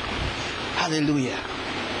you. Hallelujah.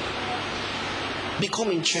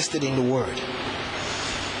 Become interested in the word.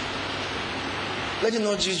 Let it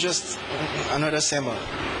not be just another sermon.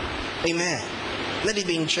 Amen. Let it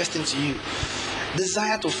be interesting to you.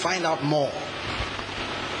 Desire to find out more.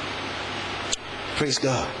 Praise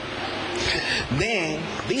God. Then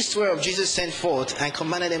these 12 Jesus sent forth and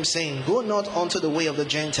commanded them, saying, Go not unto the way of the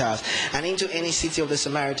Gentiles, and into any city of the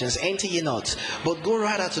Samaritans enter ye not, but go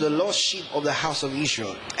rather to the lost sheep of the house of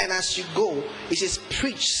Israel. And as you go, it is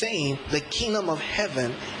preached, saying, The kingdom of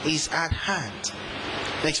heaven is at hand.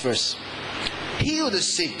 Next verse. Heal the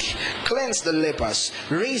sick, cleanse the lepers,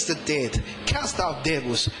 raise the dead, cast out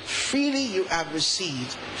devils. Freely you have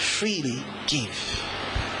received, freely give.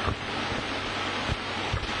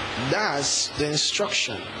 That's the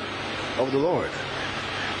instruction of the Lord.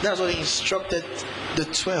 That's what he instructed the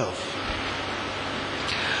 12.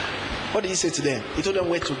 What did he say to them? He told them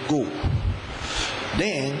where to go.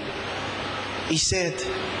 Then he said,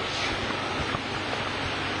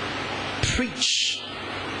 preach,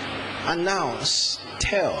 announce,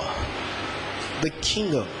 tell the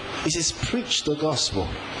kingdom. He says, preach the gospel.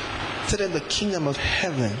 Tell them the kingdom of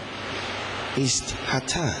heaven is at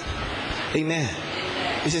hand. Amen.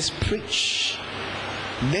 He says, preach.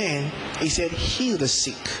 Then he said, heal the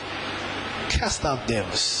sick, cast out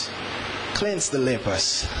devils, cleanse the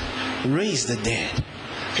lepers, raise the dead.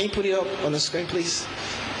 Can you put it up on the screen, please?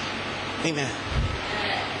 Amen.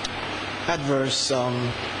 That verse,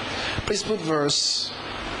 please put verse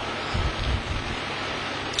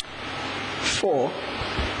 4.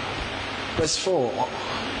 Verse 4.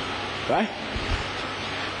 Right?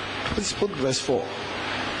 Please put verse 4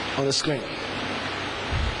 on the screen.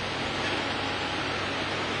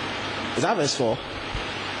 Is that verse 4?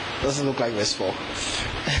 Doesn't look like verse 4.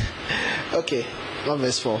 Okay, not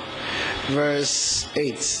verse 4. Verse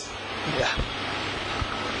 8. Yeah.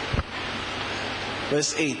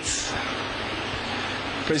 Verse 8.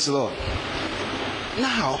 Praise the Lord.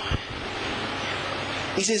 Now,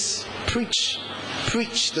 he says, preach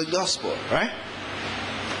the gospel, right?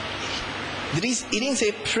 He didn't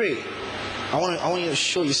say pray. I want you to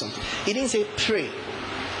show you something. He didn't say pray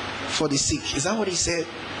for the sick. Is that what he said?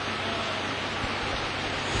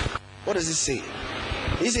 What does it say?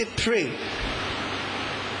 He said pray.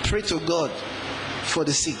 Pray to God for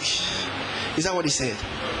the sick. Is that what he said?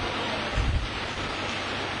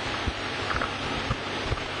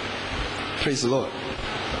 Praise the Lord.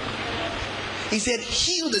 He said,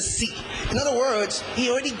 heal the sick. In other words, he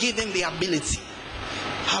already gave them the ability.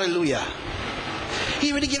 Hallelujah.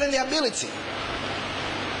 He already gave them the ability.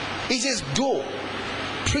 He says, go,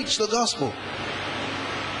 preach the gospel.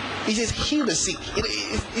 He says, heal the sick.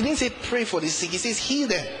 He didn't say pray for the sick. He says, heal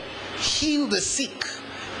them. Heal the sick.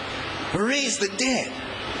 Raise the dead.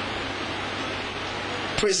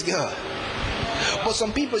 Praise God. But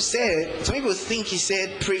some people think he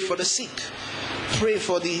said, pray for the sick. Pray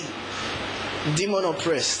for the demon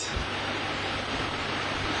oppressed.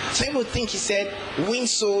 Some people think he said, win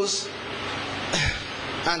souls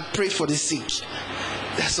and pray for the sick.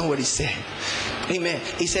 That's not what he said. Amen.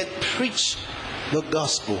 He said, preach the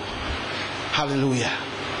gospel. Hallelujah.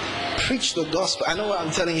 Preach the gospel. I know what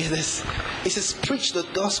I'm telling you this. He says, preach the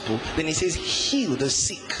gospel. Then he says, heal the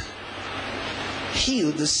sick.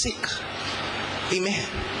 Heal the sick. Amen.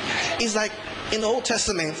 It's like in the Old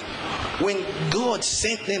Testament, when God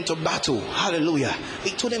sent them to battle, hallelujah, he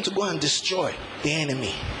told them to go and destroy the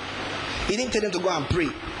enemy. He didn't tell them to go and pray.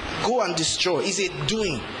 Go and destroy. He said,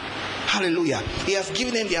 doing. Hallelujah. He has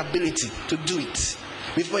given them the ability to do it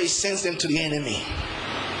before he sends them to the enemy.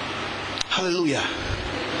 Hallelujah.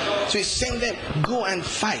 So he sent them, go and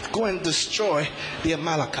fight, go and destroy the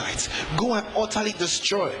Amalekites, go and utterly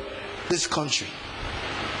destroy this country.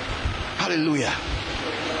 Hallelujah.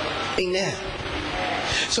 Amen.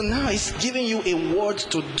 So now he's giving you a word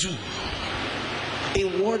to do.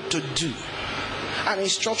 A word to do. And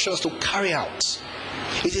instructions to carry out.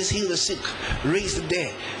 He says, heal the sick, raise the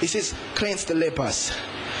dead. He says, cleanse the lepers.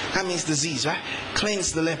 That means disease, right?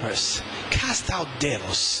 Cleanse the lepers. Cast out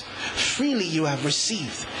devils. Freely you have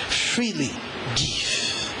received. Freely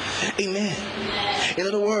give. Amen. In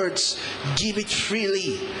other words, give it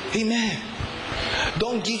freely. Amen.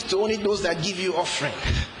 Don't give to only those that give you offering.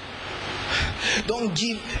 Don't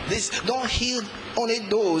give this. Don't heal only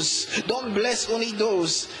those. Don't bless only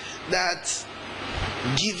those that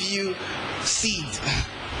give you seed.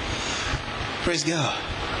 Praise God.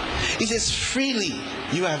 He says, freely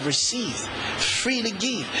you have received, freely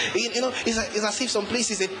give. You know, it's as if some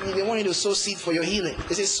places they want you to sow seed for your healing.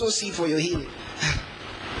 They say, sow seed for your healing.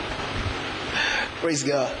 Praise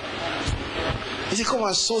God. He said, come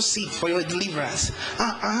and sow seed for your deliverance.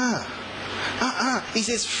 He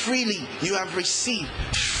says, freely you have received,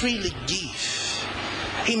 freely give.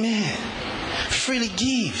 Amen. Freely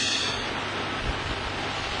give.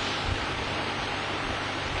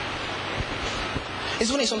 It's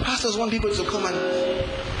funny, some pastors want people to come and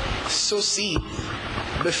sow seed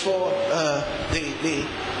before they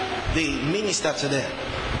minister to them.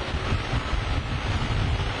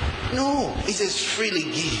 No, it says freely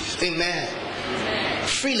give. Amen.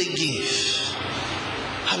 Freely give.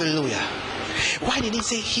 Hallelujah. Why did he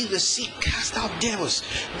say heal the sick, cast out devils?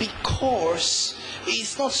 Because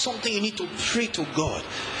it's not something you need to pray to God.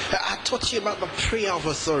 I taught you about the prayer of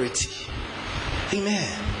authority.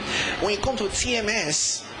 Amen. When you come to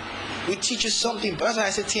TMS, we teach you something. That's why I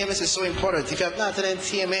said TMS is so important. If you have not attended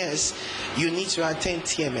TMS, you need to attend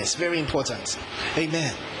TMS. Very important.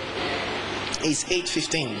 Amen. It's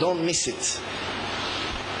 8:15. Don't miss it.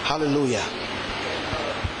 Hallelujah.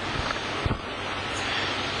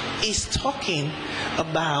 He's talking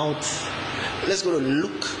about, let's go to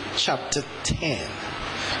Luke chapter 10.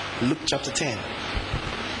 Luke chapter 10.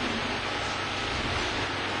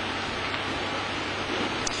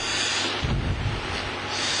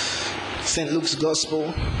 St. Luke's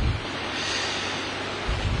Gospel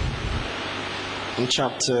in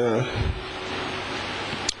chapter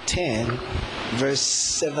 10 verse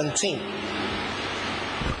 17.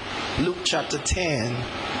 Luke chapter 10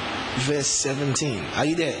 verse 17. Are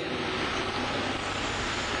you there?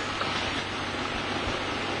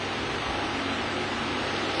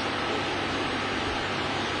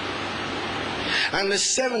 And the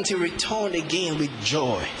 70 returned again with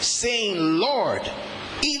joy, saying, Lord,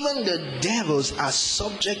 even the devils are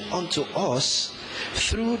subject unto us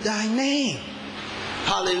through thy name.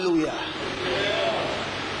 Hallelujah.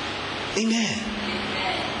 Amen.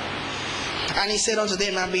 And he said unto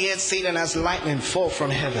them, I beheld Satan as lightning fall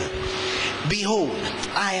from heaven. Behold,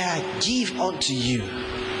 I give unto you.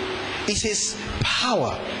 He says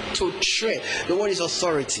power to tread. The word is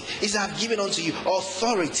authority. He says, I have given unto you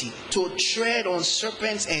authority to tread on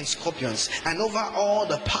serpents and scorpions and over all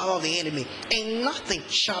the power of the enemy, and nothing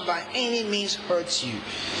shall by any means hurt you.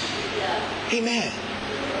 Amen.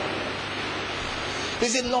 He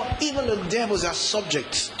said, Lord, even the devils are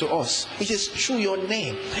subject to us. He says, through your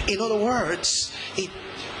name. In other words,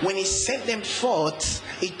 when he sent them forth,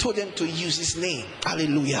 he told them to use his name.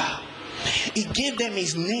 Hallelujah. He gave them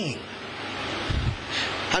his name.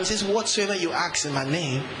 And it says, whatsoever you ask in my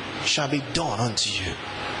name shall be done unto you.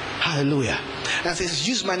 Hallelujah. And it says,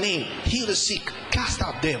 use my name, heal the sick, cast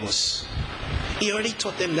out devils. He already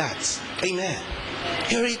taught them that. Amen.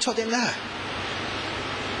 He already taught them that.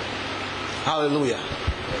 Hallelujah.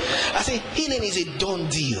 I say healing is a done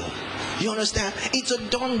deal. You understand? It's a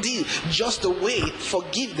done deal. Just the way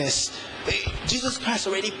forgiveness, Jesus Christ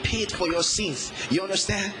already paid for your sins. You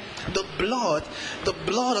understand? The blood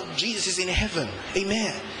of Jesus is in heaven.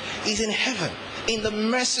 Amen. Is in heaven, in the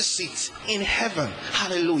mercy seat in heaven.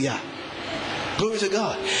 Hallelujah. Glory to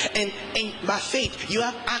God. And by faith you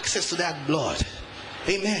have access to that blood.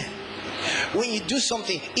 Amen. When you do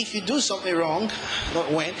something, if you do something wrong,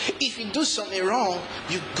 not when, if you do something wrong,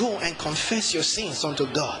 you go and confess your sins unto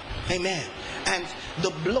God. Amen. And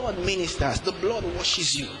the blood ministers, the blood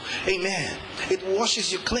washes you. Amen. It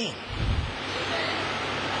washes you clean.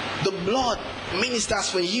 The blood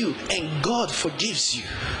ministers for you and God forgives you.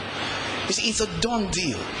 You see, it's a done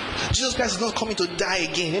deal. Jesus Christ is not coming to die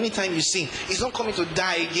again. Anytime you sin, he's not coming to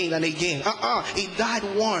die again and again. He died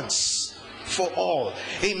once for all.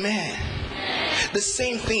 Amen. The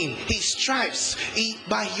same thing. His stripes,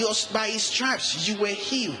 by his stripes you were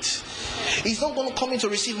healed. He's not going to come in to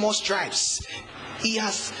receive more stripes. He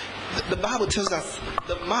has, the Bible tells us,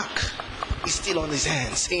 the mark is still on his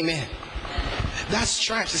hands. Amen. That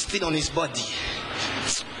stripes is still on his body.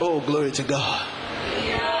 Oh, glory to God.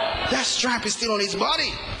 That stripe is still on his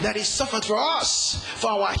body, that he suffered for us, for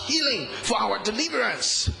our healing, for our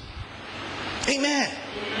deliverance. Amen.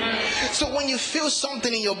 So when you feel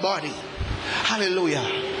something in your body, hallelujah,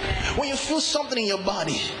 when you feel something in your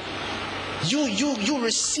body, you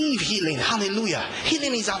receive healing. Hallelujah.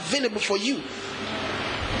 Healing is available for you.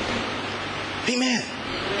 Amen.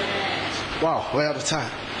 Wow, we're out of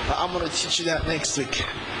time. I'm going to teach you that next week.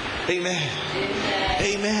 Amen.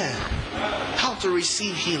 Amen. How to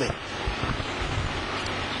receive healing.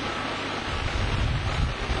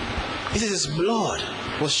 He says his blood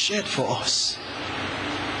was shed for us.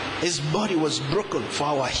 His body was broken for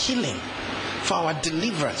our healing, for our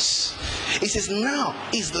deliverance. He says now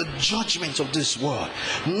is the judgment of this world.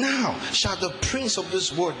 Now shall the prince of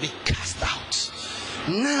this world be cast out.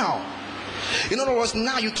 Now, in other words,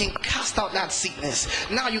 now you can cast out that sickness.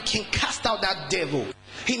 Now you can cast out that devil.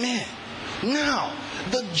 Amen. Now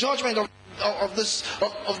the judgment of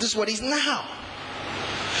this world is now.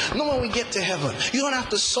 No, when we get to heaven, you don't have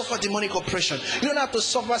to suffer demonic oppression. You don't have to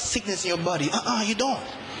suffer sickness in your body. You don't.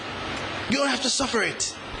 You don't have to suffer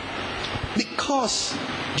it, because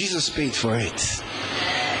Jesus paid for it.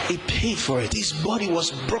 He paid for it. His body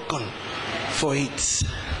was broken for it.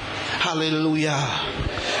 Hallelujah.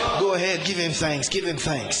 Go ahead, give him thanks. Give him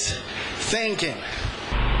thanks. Thank him.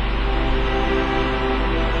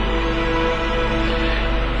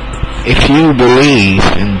 If you believe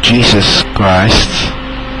in Jesus Christ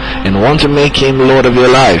and want to make him Lord of your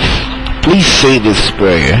life, please say this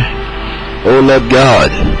prayer. Oh Lord God,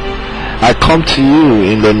 I come to you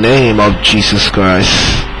in the name of Jesus Christ.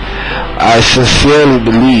 I sincerely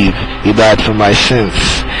believe he died for my sins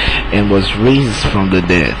and was raised from the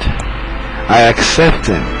dead. I accept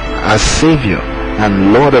him as Savior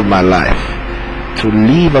and Lord of my life, to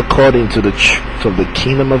live according to the truth of the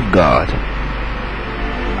kingdom of God.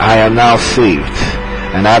 I am now saved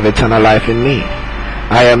and have eternal life in me.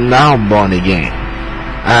 I am now born again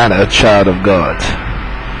and a child of God.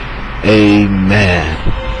 Amen.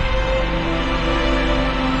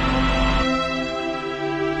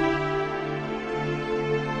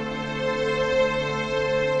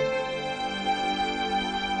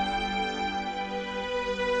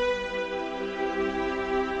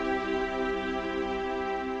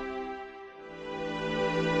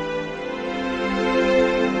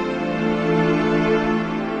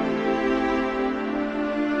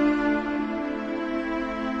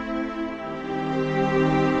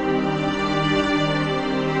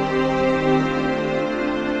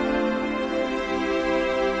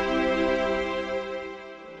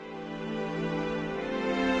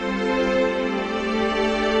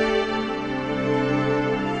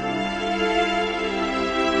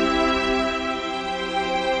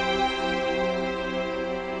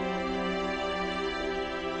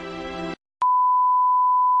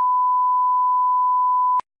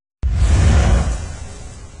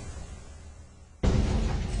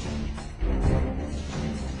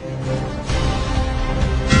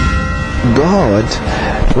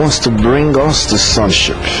 God wants to bring us to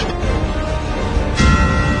sonship.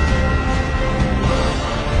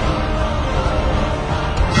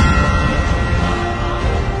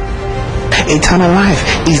 Eternal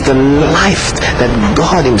life is the life that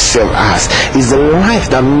God himself has, is the life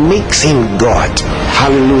that makes him God.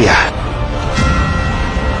 Hallelujah.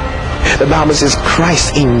 The Bible says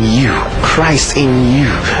Christ in you,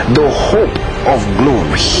 the hope of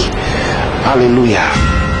glory. Hallelujah.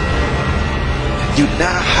 You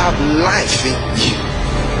now have life in you.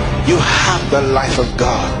 You have the life of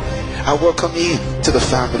God. I welcome you to the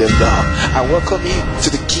family of God. I welcome you to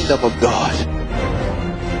the kingdom of God.